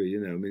bag of sugar. I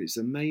mean, it's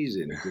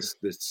amazing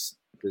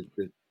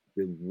the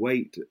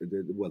weight,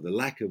 the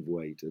lack of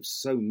weight of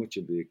so much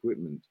of the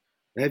equipment.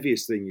 The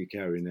heaviest thing you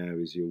carry now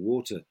is your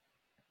water.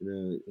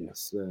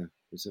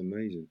 It's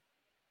amazing.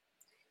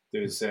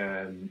 There's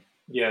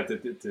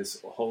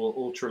this whole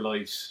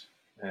ultralight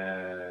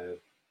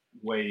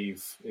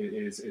wave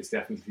is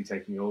definitely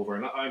taking over,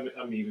 and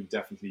I'm even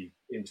definitely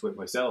into it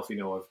myself. I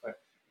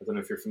don't know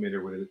if you're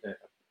familiar with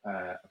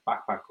a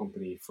backpack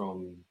company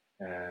from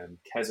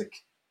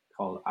Keswick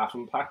called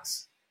Atom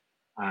Packs,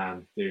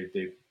 and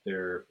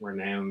they're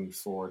renowned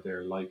for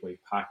their lightweight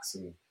packs,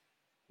 and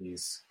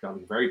he's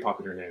gotten very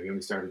popular now. He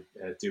only started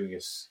doing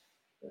it,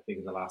 I think,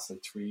 in the last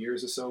 3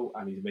 years or so,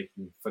 and he's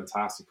making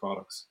fantastic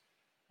products.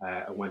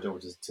 I went over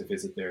to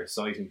visit their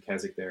site in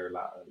Keswick there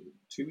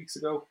 2 weeks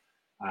ago,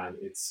 and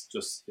it's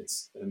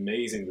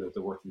amazing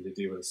the work that they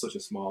do. And it's such a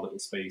small little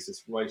space.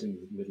 It's right in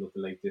the middle of the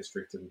Lake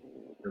District, and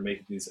they're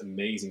making these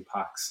amazing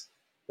packs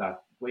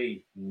that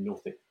weigh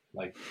nothing.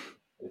 Like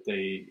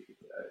a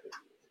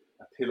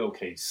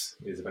pillowcase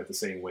is about the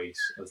same weight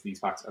as these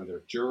packs, and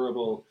they're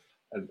durable.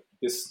 And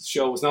this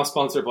show was not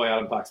sponsored by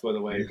Atom Packs, by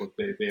the way, but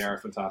they are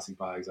fantastic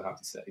bags, I have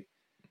to say.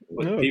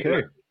 But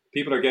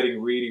people are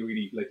getting really,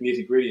 really like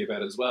nitty gritty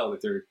about it as well. Like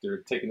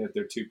they're taking out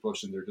their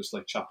toothbrush and they're just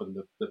like chopping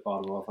the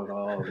bottom off it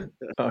all. And,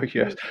 oh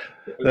yes,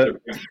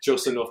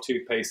 just enough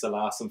toothpaste to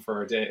last them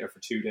for a day or for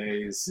 2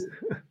 days.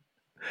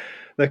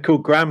 They're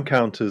called gram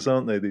counters,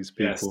 aren't they? These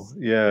people,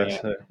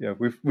 yes. Yeah.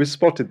 We've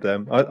spotted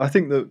them. I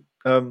think that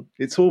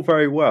it's all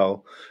very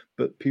well,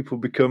 but people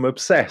become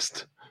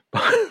obsessed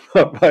by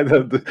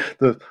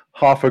the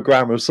half a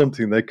gram of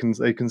something they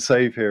can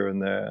save here and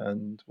there,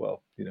 and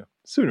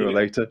sooner or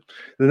later,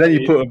 and then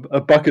you put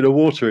a bucket of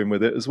water in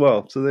with it as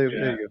well. So there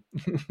you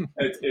go.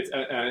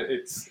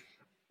 It's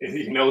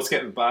it's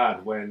getting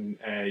bad when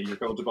you're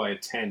going to buy a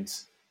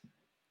tent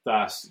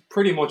that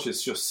pretty much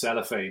is just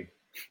cellophane,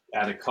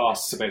 and it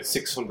costs about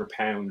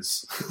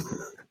 £600.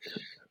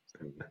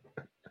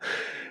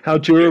 How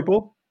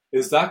durable?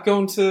 Is that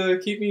going to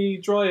keep me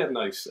dry at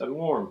night and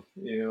warm?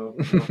 I'm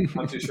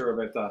not too sure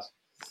about that.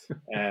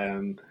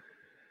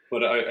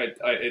 But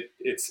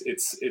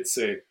it's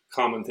a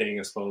common thing,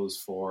 I suppose,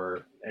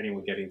 for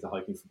anyone getting into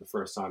hiking for the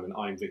first time, and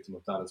I'm victim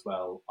of that as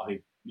well.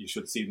 You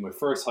should see my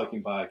first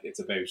hiking bag. It's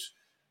about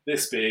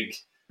this big,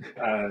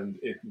 and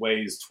it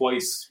weighs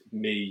twice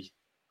me.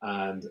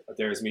 And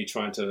there's me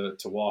trying to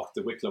walk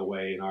the Wicklow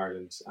Way in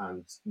Ireland,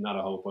 and not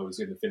a hope I was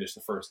going to finish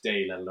the first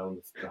day, let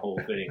alone the whole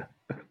thing.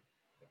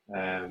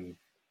 And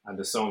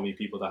there's so many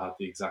people that have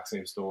the exact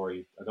same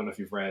story. I don't know if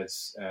you've read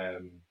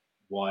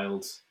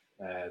Wild,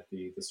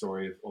 the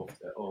story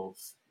of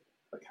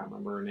I can't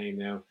remember her name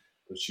now,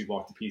 but she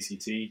walked the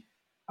PCT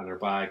and her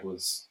bag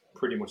was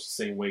pretty much the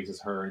same weight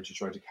as her, and she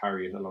tried to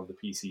carry it along the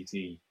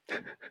PCT,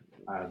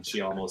 and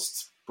she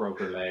almost broke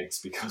her legs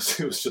because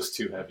it was just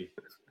too heavy.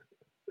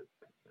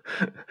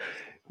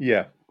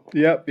 Yeah.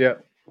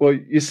 Well,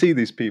 you see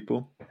these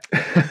people.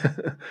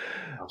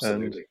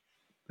 Absolutely.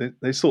 And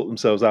they sort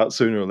themselves out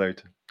sooner or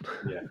later.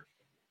 Yeah.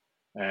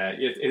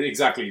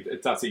 Exactly.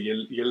 That's it.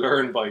 You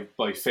learn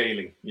by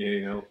failing,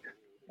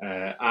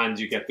 and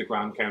you get the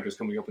gram counters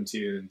coming up into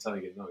you and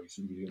telling you, no, you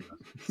shouldn't be doing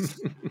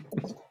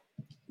that.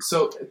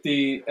 So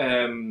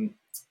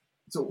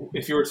so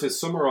if you were to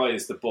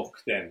summarize the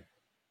book, then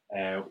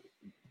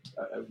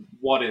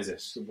what is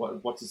it?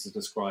 What does it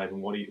describe,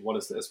 and what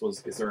is this?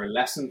 Is there a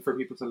lesson for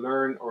people to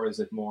learn, or is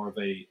it more of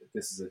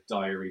this is a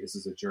diary, this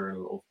is a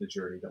journal of the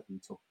journey that we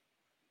took?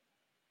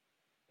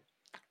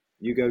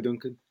 You go,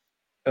 Duncan.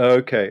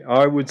 Okay,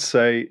 I would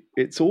say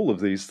it's all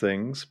of these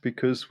things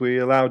because we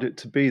allowed it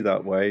to be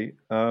that way.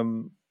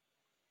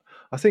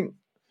 I think,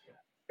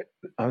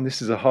 and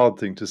this is a hard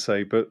thing to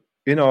say, but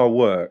in our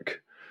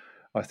work,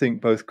 I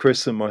think both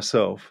Chris and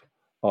myself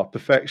are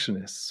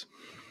perfectionists.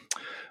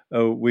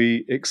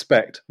 We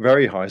expect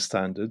very high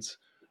standards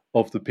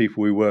of the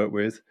people we work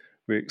with.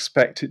 We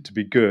expect it to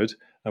be good,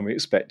 and we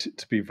expect it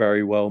to be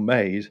very well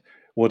made,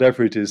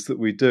 whatever it is that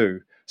we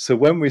do. So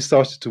when we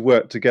started to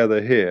work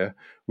together here,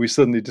 we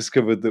suddenly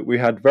discovered that we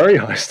had very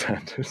high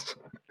standards.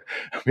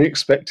 We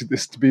expected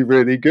this to be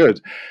really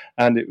good.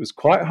 And it was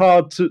quite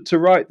hard to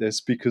write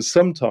this because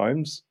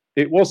sometimes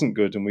it wasn't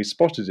good and we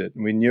spotted it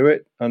and we knew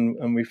it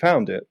and we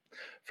found it.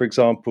 For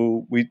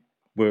example, we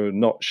were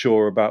not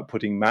sure about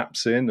putting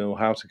maps in or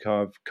how to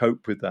kind of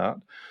cope with that.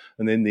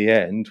 And in the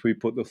end, we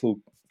put the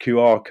full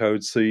QR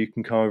codes so you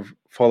can kind of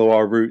follow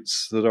our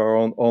routes that are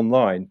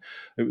online.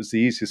 It was the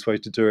easiest way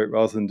to do it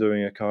rather than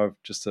doing a kind of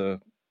just a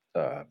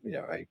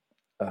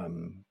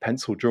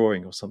pencil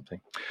drawing or something.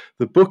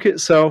 The book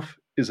itself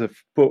is a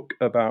book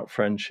about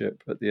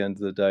friendship at the end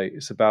of the day.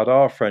 It's about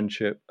our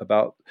friendship,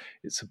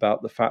 it's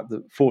about the fact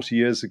that 40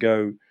 years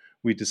ago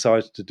we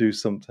decided to do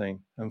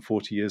something and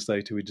 40 years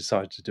later we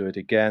decided to do it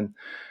again.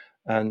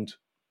 And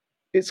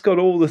it's got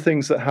all the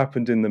things that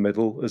happened in the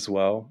middle as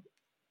well.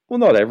 Well,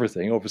 not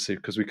everything, obviously,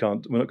 because we're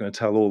not going to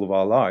tell all of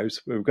our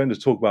lives. We're going to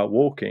talk about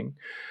walking.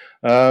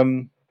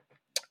 And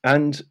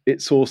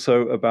it's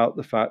also about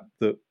the fact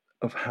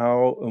of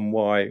how and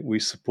why we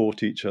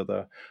support each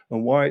other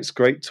and why it's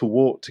great to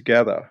walk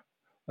together,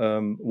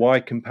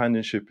 why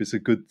companionship is a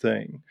good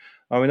thing.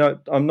 I mean,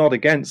 I'm not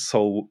against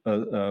solo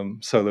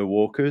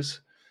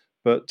walkers,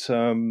 but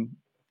some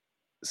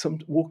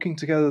walking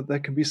together, there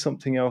can be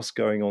something else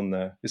going on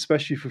there,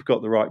 especially if we've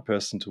got the right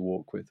person to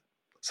walk with.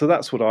 So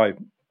that's what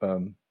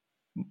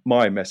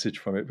my message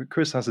from it. But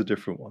Chris has a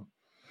different one.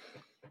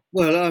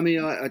 Well, I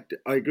mean, I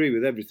agree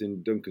with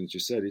everything Duncan's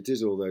just said. It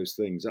is all those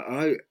things.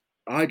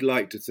 I'd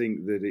like to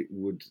think that it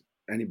would,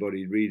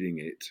 anybody reading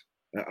it,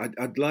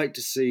 I'd like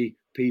to see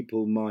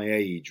people my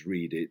age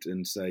read it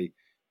and say,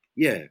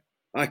 yeah,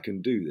 I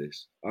can do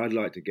this. I'd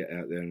like to get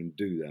out there and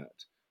do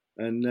that.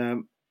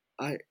 And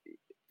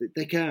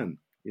they can,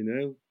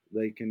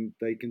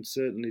 they can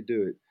certainly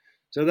do it.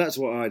 So that's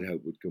what I'd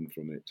hope would come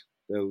from it.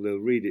 They'll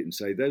read it and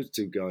say, those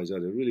two guys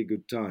had a really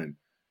good time,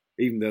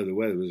 even though the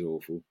weather was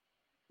awful.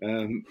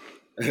 And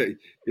I'm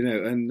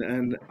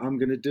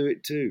going to do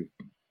it too.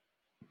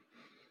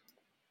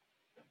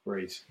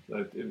 Great.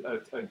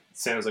 It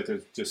sounds like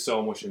there's just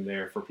so much in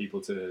there for people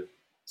to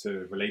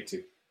relate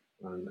to,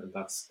 and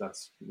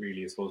that's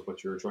really, I suppose,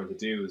 what you're trying to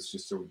do is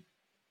just to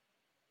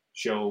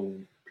show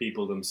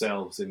people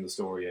themselves in the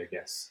story, I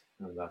guess,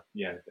 and that,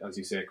 yeah, as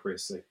you said,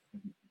 Chris, like,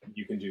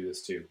 you can do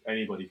this too.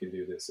 Anybody can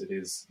do this. It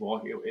is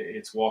walking.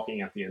 It's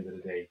walking at the end of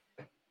the day,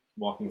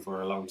 walking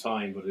for a long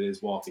time, but it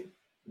is walking,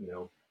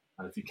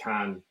 and if you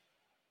can,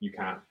 you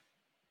can at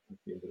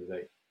the end of the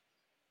day.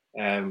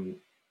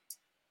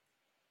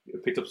 I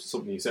picked up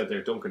something you said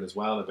there, Duncan, as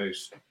well about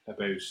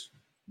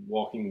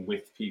walking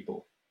with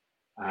people,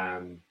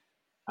 and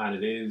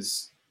it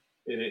is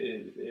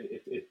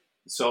it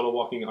solo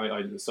walking.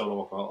 I solo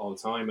walk all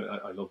the time.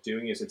 I love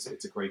doing it.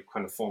 It's a great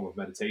kind of form of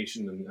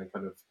meditation and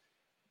kind of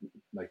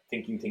like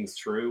thinking things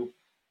through.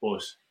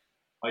 But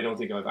I don't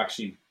think I've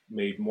actually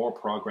made more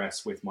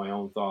progress with my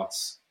own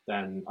thoughts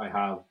than I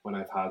have when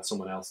I've had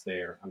someone else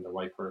there and the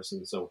right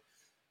person. So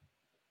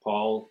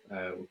Paul,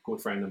 a good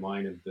friend of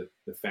mine and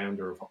the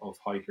founder of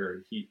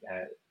Hiker,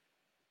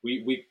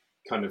 we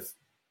kind of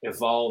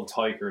evolved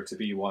Hiker to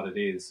be what it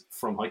is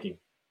from hiking.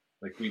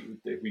 Like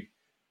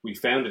we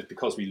found it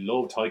because we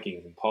loved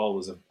hiking, and Paul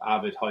was an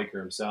avid hiker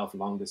himself, a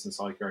long distance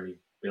hiker, and he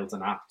built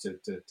an app to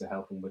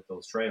help him with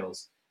those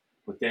trails.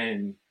 But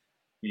then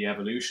the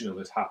evolution of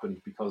it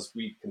happened because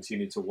we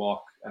continued to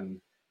walk and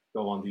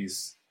go on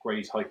these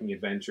great hiking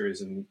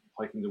adventures and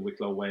hiking the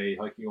Wicklow Way,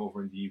 hiking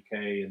over in the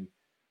UK and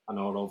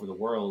all over the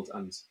world,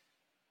 and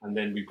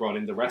then we brought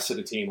in the rest of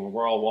the team, and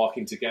we're all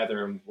walking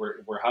together, and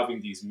we're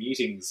having these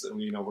meetings, and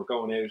we're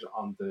going out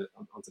onto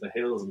the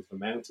hills and the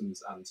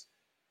mountains, and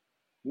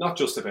not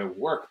just about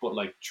work, but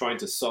like trying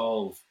to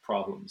solve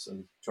problems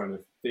and trying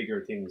to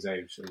figure things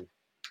out, and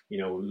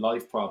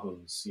life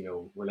problems,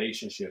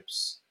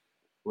 relationships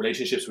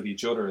with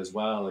each other as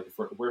well. Like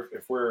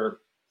if we're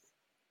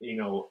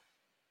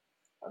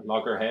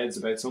loggerheads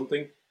about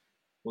something,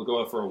 we'll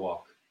go out for a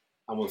walk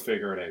and we'll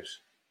figure it out.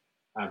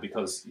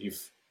 Because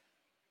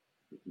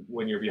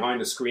when you're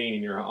behind a screen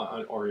and you're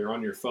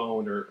on your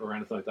phone or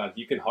anything like that,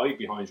 you can hide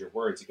behind your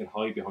words, you can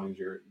hide behind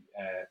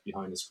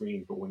behind the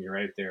screen. But when you're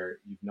out there,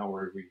 you've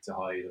nowhere really to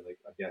hide. And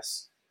I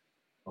guess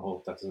I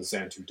hope that doesn't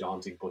sound too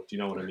daunting, but you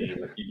know what I mean.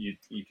 Like you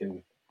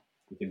can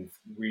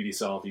really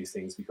solve these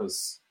things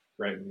because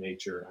you're out in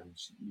nature and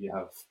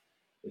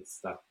it's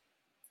that,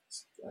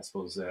 I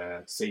suppose,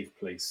 safe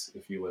place,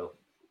 if you will.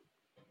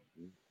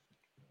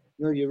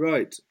 No, you're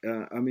right.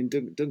 I mean,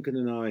 Duncan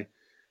and I,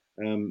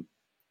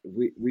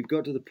 we've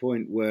got to the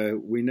point where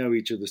we know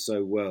each other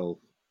so well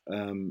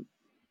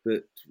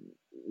that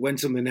when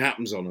something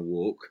happens on a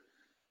walk,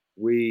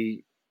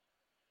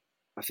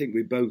 I think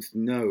we both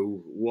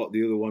know what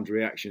the other one's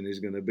reaction is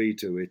going to be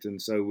to it,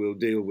 and so we'll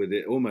deal with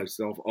it almost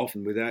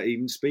often without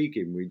even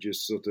speaking. We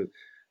just sort of,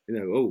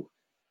 oh,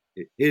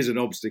 here's an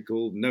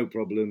obstacle, no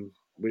problem.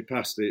 We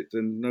passed it,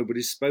 and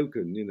nobody's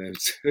spoken.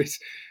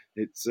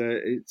 So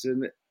it's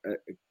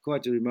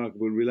quite a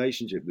remarkable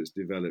relationship that's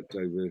developed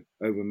over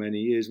many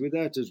years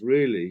without us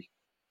really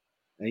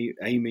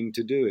aiming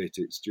to do it.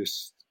 It's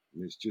just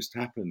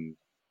happened.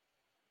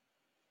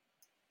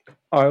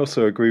 I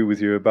also agree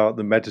with you about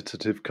the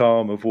meditative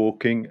calm of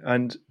walking.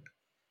 And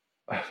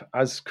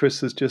as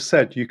Chris has just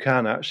said, you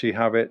can actually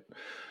have it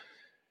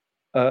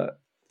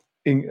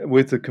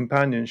with the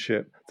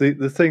companionship.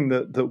 The thing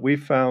that we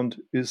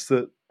found is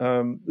that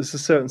there's a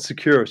certain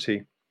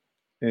security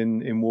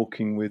in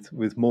walking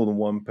with more than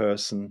one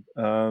person.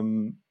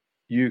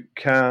 You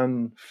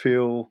can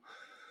feel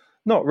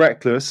not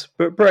reckless,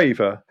 but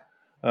braver,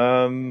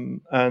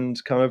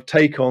 and kind of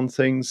take on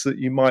things that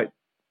you might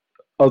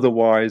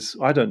otherwise,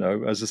 I don't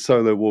know, as a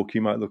solo walk,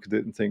 you might look at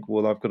it and think,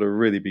 well, I've got to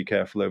really be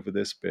careful over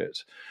this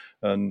bit,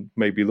 and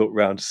maybe look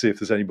around to see if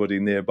there's anybody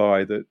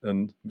nearby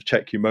and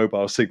check your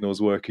mobile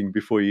signals working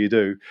before you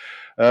do.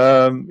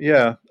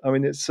 Yeah, I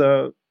mean,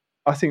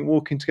 I think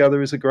walking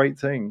together is a great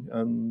thing,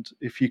 and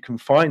if you can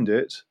find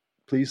it,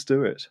 please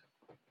do it.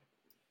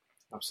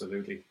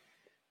 Absolutely.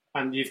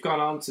 And you've gone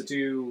on to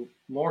do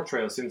more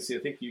trails since I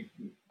think you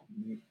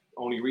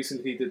only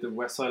recently did the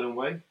West Island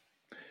Way.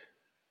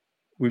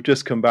 We've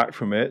just come back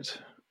from it.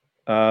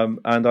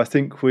 And I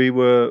think we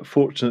were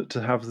fortunate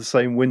to have the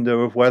same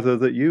window of weather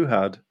that you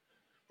had.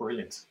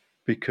 Brilliant.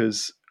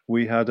 Because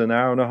we had an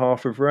hour and a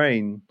half of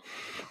rain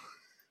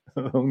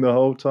along the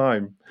whole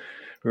time.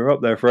 We were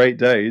up there for 8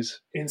 days.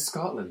 In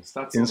Scotland.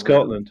 That's in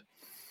Scotland.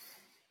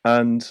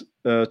 And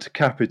to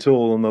cap it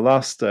all, on the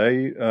last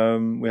day,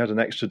 we had an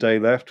extra day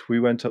left.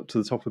 We went up to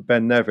the top of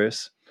Ben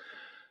Nevis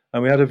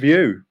and we had a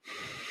view,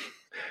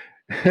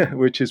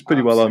 which is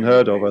pretty well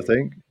unheard of, I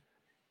think.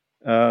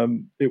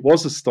 It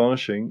was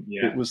astonishing.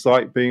 Yeah. It was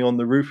like being on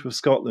the roof of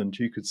Scotland.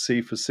 You could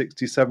see for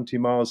 60, 70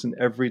 miles in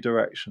every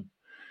direction.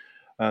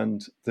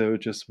 And there are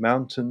just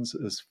mountains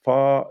as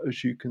far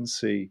as you can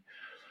see.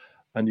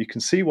 And you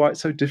can see why it's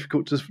so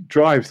difficult to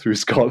drive through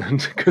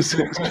Scotland, because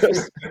it's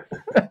just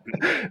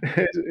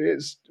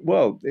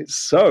it's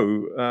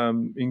so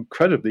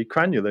incredibly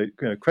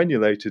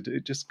crenulated.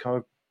 It just kind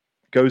of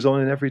goes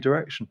on in every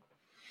direction.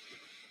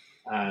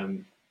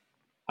 And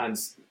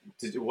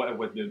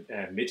what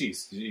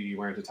midges? You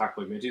weren't attacked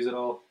by midges at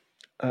all?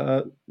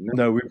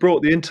 No, we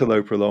brought the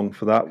interloper along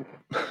for that.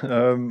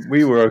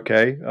 We were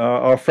okay.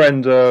 Our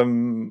friend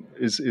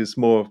is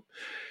more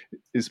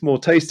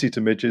tasty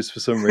to midges for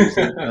some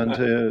reason, and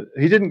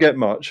he didn't get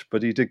much,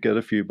 but he did get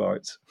a few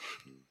bites.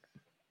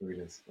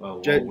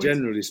 Well,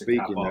 generally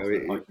speaking,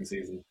 hiking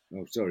season.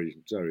 Oh, sorry.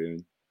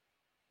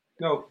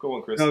 No, go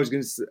on, Chris. I was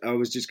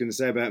just going to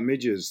say about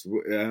midges.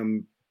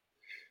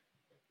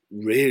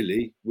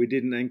 Really, we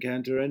didn't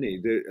encounter any,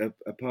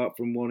 apart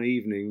from one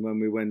evening when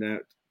we went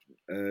out.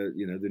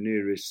 The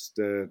nearest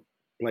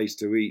place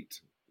to eat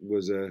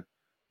was a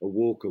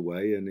walk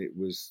away, and it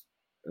was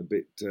a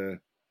bit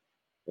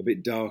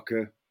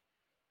darker.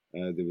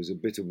 There was a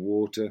bit of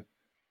water,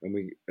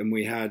 and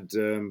we had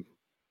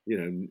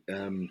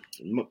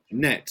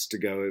nets to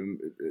go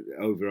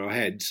over our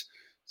heads,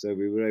 so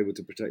we were able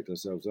to protect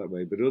ourselves that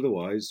way. But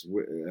otherwise,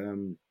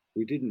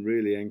 we didn't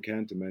really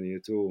encounter many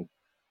at all.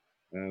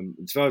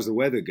 As far as the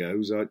weather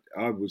goes, I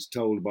was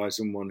told by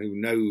someone who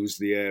knows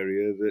the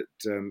area that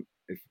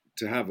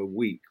to have a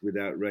week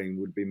without rain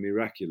would be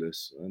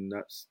miraculous, and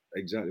that's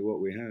exactly what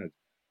we had.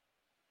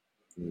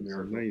 It's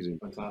amazing.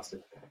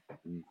 Fantastic.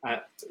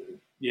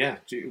 Yeah,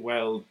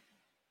 well,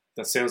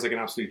 that sounds like an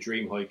absolute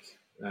dream hike.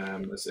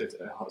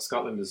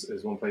 Scotland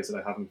is one place that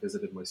I haven't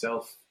visited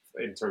myself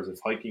in terms of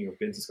hiking. I've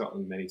been to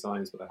Scotland many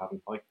times, but I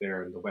haven't hiked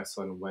there, and the West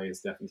Island Way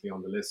is definitely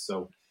on the list.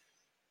 So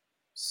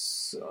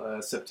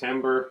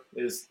September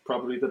is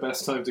probably the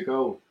best time to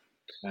go,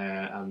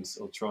 and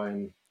I'll try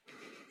and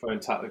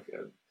tackle.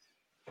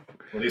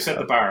 Well, you set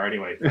the bar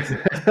anyway.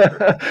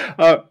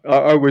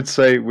 I would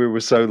say we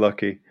were so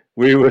lucky.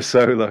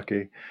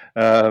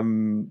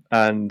 And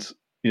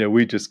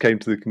we just came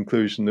to the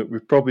conclusion that we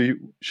probably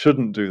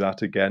shouldn't do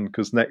that again,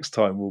 because next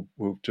time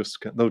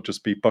there'll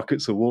just be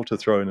buckets of water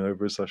thrown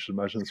over us, I should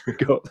imagine, as we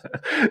got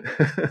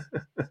there.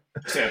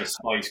 Just out of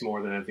spite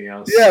more than anything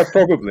else. Yeah,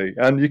 probably.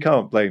 And you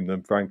can't blame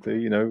them,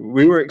 frankly.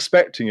 We were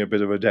expecting a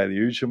bit of a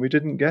deluge and we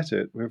didn't get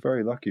it. We're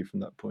very lucky from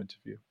that point of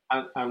view.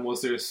 And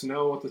was there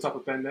snow at the top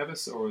of Ben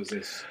Nevis, or was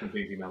it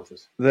completely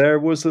melted? There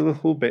was a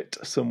little bit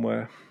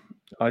somewhere.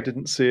 Okay. I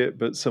didn't see it,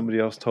 but somebody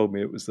else told me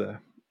it was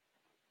there.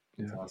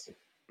 Fantastic.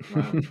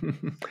 Wow.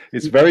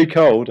 It's very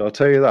cold, I'll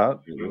tell you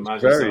that.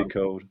 It's very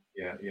cold.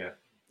 Yeah.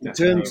 In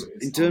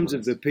terms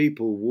of the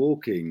people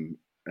walking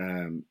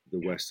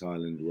the West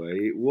Highland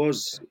Way, it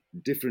was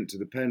different to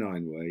the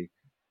Pennine Way,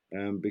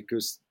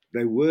 because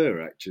there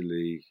were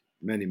actually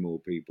many more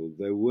people.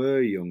 There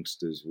were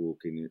youngsters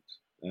walking it.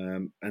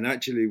 And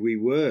actually, we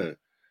were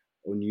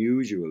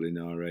unusual in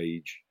our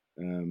age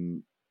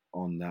on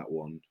that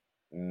one,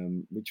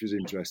 which was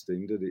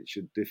interesting that it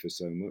should differ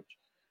so much.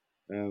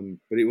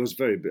 But it was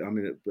very. I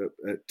mean,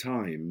 at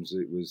times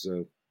it was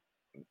a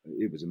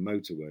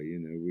motorway.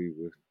 We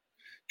were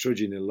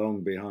trudging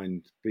along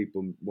behind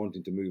people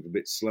wanting to move a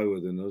bit slower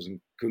than us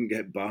and couldn't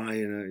get by.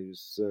 It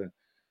was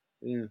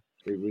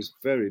it was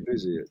very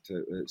busy at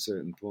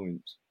certain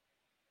points.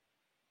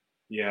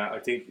 Yeah, I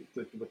think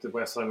with the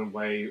West Island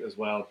Way as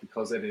well,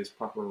 because it is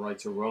proper right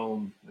to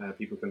roam,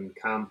 people can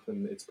camp,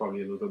 and it's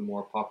probably a little bit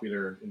more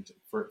popular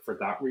for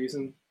that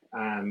reason.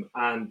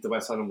 And the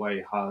West Island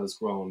Way has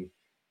grown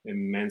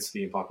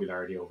immensely in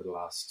popularity over the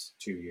last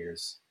 2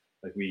 years.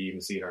 Like we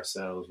even see it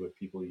ourselves with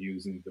people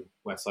using the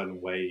West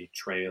Island Way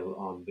trail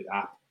on the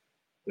app.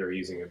 They're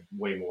using it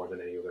way more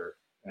than any other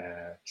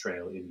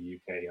trail in the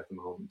UK at the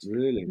moment.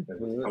 Really? With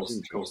Oh, that's coast to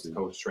interesting.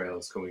 coast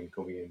trails coming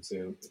in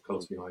soon,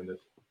 close behind it.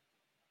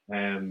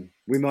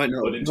 We might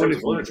not But have in known terms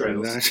if of other we'd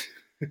done trails,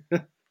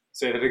 that.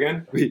 say that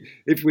again.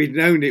 If we'd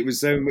known it was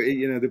so,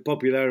 the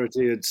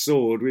popularity had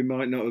soared, we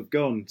might not have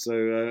gone. So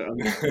I'm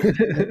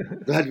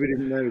glad we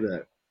didn't know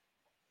that.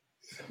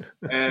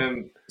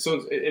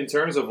 So in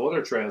terms of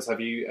other trails,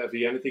 have you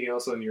anything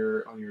else on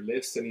your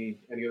list? Any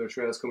other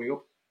trails coming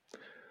up?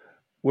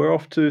 We're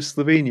off to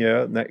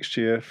Slovenia next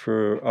year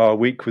for our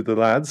week with the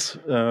lads.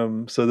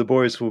 So the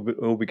boys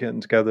will be getting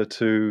together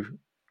to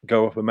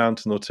go up a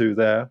mountain or two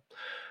there.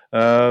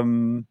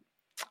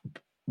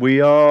 We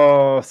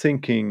are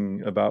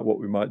thinking about what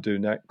we might do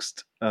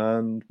next,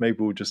 and maybe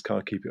we'll just kind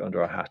of keep it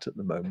under our hat at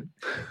the moment.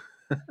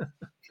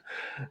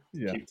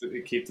 Yeah.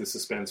 Keep the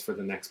suspense for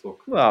the next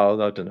book. Well,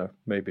 I don't know.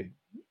 Maybe.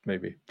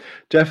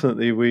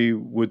 Definitely, we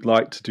would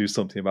like to do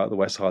something about the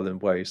West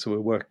Highland Way, so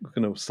we're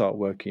going to start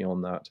working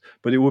on that.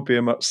 But it would be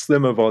a much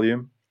slimmer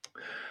volume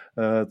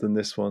than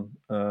this one.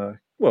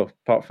 Well,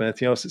 apart from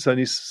anything else, it's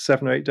only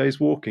 7 or 8 days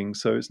walking,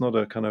 so it's not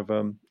a kind of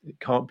it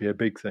can't be a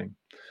big thing.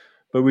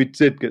 But we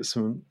did get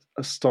some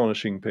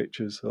astonishing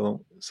pictures,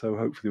 so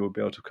hopefully we'll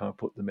be able to kind of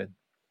put them in.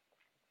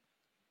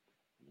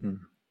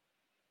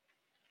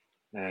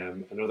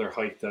 Another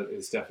hike that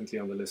is definitely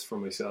on the list for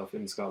myself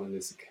in Scotland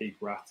is the Cape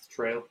Wrath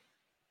Trail.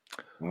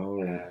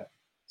 Oh,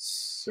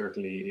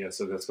 certainly, yeah.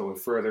 So that's going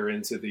further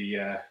into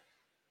the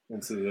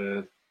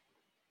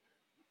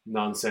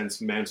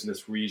nonsense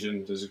mountainous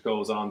region. It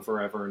goes on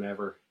forever and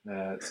ever.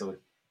 So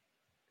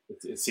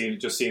it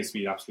seems to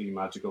be absolutely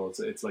magical.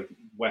 It's like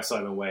West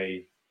Island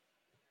Way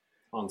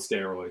on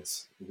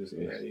steroids.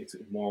 It's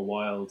more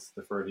wild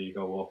the further you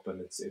go up,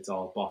 and it's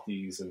all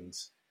bothies and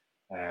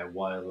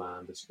wild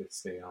land that you get to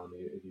stay on.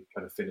 You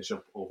kind of finish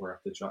up over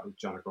at the John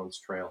O'Groats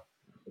Trail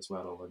as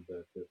well over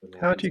the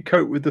How do you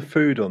cope with the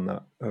food on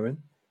that,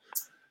 Owen?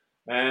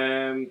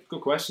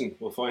 Good question.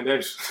 We'll find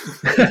out.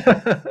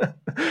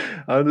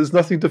 There's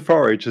nothing to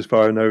forage as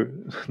far as I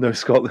know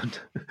Scotland.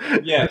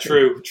 Yeah,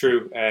 true.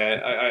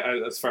 I,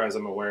 as far as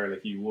I'm aware,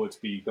 like you would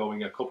be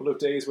going a couple of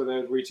days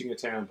without reaching a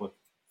town, but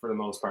for the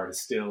most part,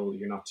 it's still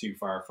you're not too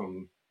far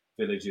from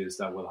villages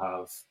that will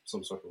have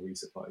some sort of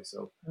resupply.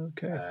 So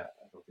okay, I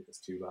don't think it's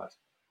too bad.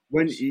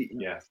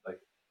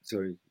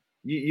 Sorry,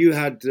 you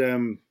had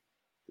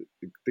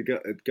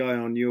the guy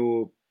on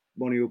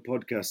one of your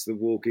podcasts, the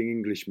Walking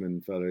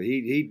Englishman fellow.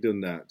 He'd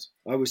done that.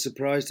 I was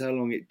surprised how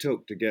long it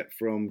took to get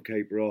from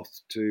Cape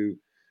Wrath to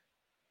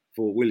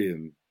Fort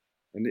William,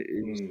 and it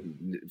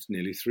was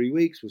nearly 3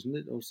 weeks, wasn't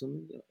it, or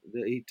something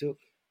that he took?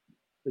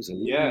 It was a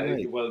long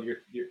way. Well,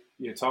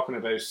 you're talking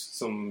about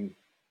some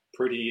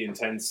pretty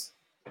intense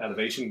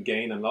elevation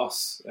gain and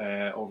loss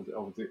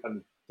over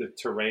and the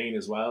terrain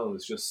as well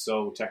is just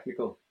so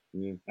technical.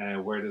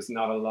 Where there's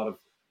not a lot of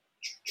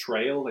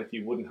trail, like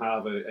you wouldn't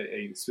have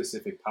a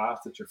specific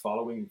path that you're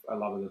following. A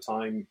lot of the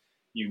time,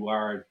 you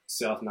are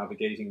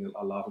self-navigating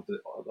a lot of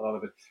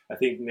it. I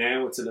think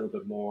now it's a little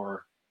bit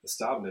more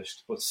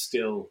established, but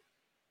still,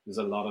 there's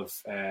a lot of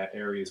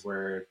areas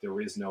where there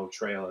is no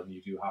trail, and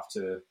you do have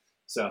to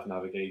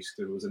self-navigate.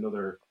 There was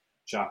another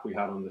chap we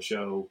had on the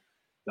show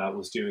that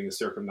was doing a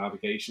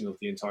circumnavigation of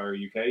the entire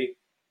UK,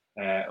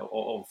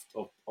 of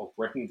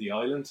Britain, the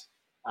island,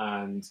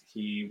 and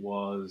he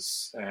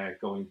was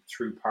going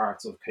through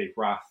parts of Cape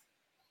Wrath,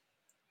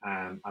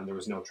 and there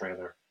was no trail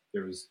there.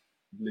 There was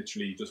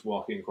literally just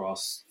walking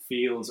across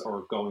fields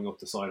or going up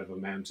the side of a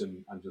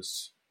mountain and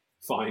just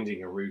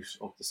finding a route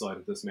up the side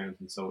of this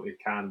mountain. So it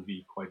can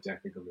be quite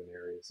technical in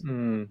areas.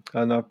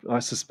 And I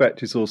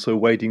suspect it's also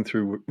wading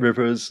through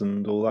rivers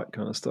and all that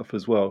kind of stuff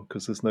as well,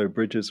 because there's no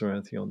bridges or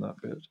anything on that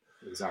bit.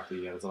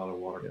 Exactly, yeah. There's a lot of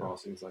water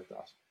crossings like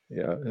that.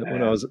 Yeah,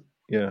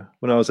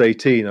 when I was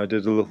 18, I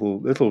did a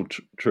little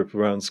trip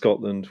around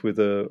Scotland on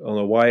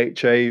a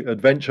YHA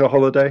adventure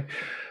holiday,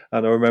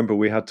 and I remember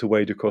we had to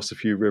wade across a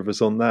few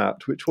rivers on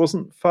that, which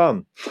wasn't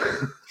fun.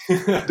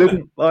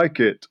 Didn't like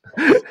it.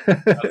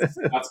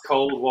 That's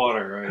cold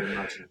water, I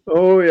imagine.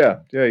 Oh yeah.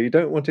 You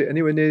don't want it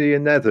anywhere near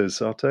your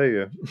nethers, I'll tell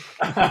you.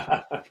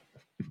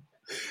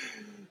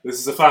 This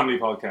is a family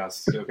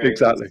podcast, okay?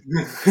 Exactly.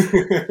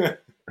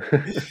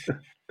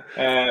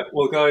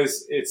 Well,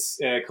 guys, it's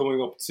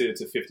coming up to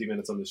 50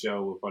 minutes on the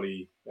show. We'll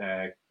probably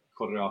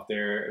cut it off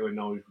there. I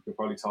know we could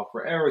probably talk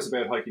for hours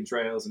about hiking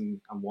trails and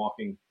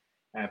walking,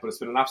 but it's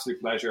been an absolute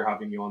pleasure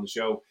having you on the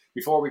show.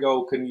 Before we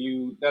go, can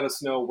you let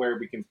us know where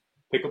we can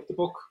pick up the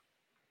book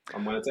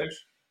and when it's out?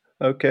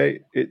 Okay,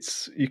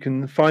 you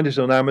can find it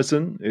on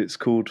Amazon. It's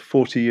called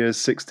 40 Years,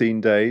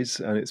 16 Days,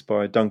 and it's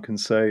by Duncan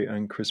Say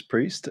and Chris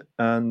Priest.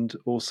 And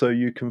also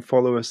you can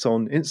follow us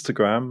on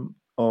Instagram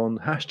on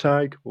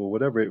hashtag or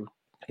whatever it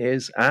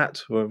is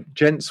at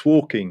Gents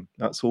Walking.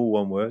 That's all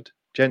one word.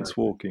 Gents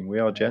Walking. We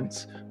are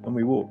gents and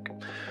we walk.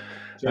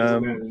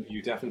 Gentlemen,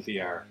 you definitely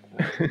are.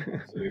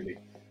 Absolutely.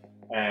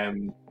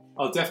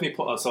 I'll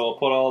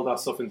put all that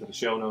stuff into the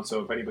show notes.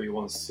 So if anybody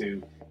wants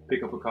to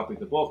pick up a copy of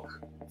the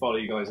book, follow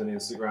you guys on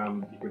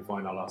Instagram, you can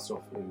find all that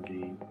stuff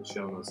in the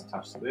show notes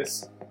attached to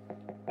this.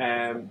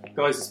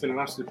 Guys, it's been an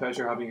absolute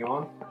pleasure having you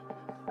on.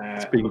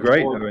 It's been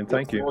great, Owen.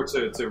 Thank you. Look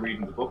forward to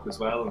reading the book as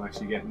well and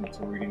actually getting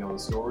to reading all the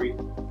story.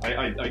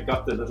 I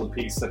got the little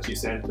piece that you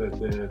sent, the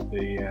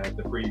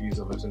previews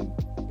of it, and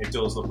it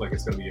does look like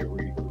it's going to be a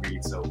really good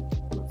read. So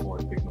look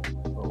forward to picking up a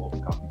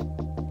copy.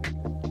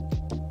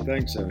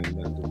 Thanks, Owen.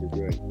 That would be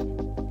great.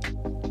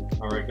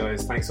 All right,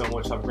 guys. Thanks so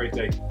much. Have a great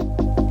day.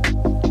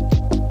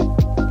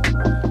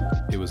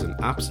 It was an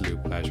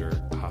absolute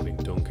pleasure having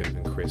Duncan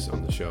and Chris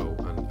on the show,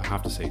 and I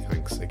have to say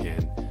thanks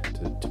again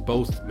to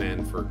both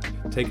men for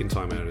taking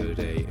time out of their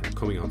day and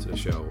coming onto the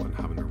show and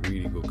having a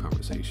really good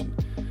conversation.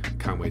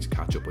 Can't wait to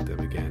catch up with them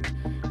again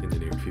in the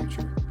near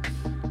future.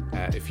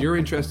 If you're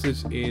interested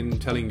in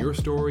telling your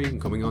story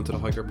and coming onto the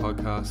Hiker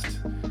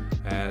podcast,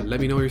 let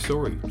me know your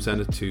story.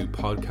 Send it to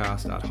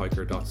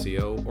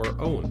podcast@hiker.co or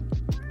Owen.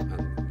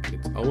 And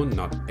it's Owen,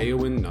 not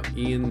Eowyn, not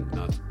Ian,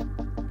 not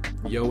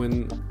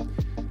Yoan.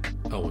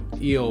 Owen,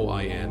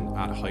 EOIN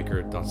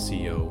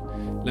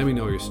 @hiker.co. Let me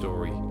know your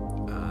story,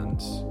 and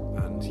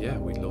yeah,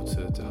 we'd love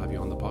to have you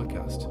on the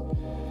podcast.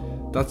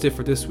 That's it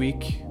for this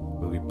week.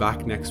 We'll be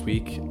back next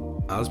week,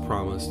 as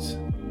promised,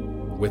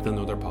 with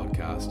another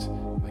podcast.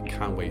 I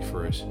can't wait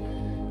for it.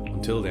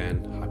 Until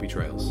then, happy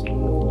trails.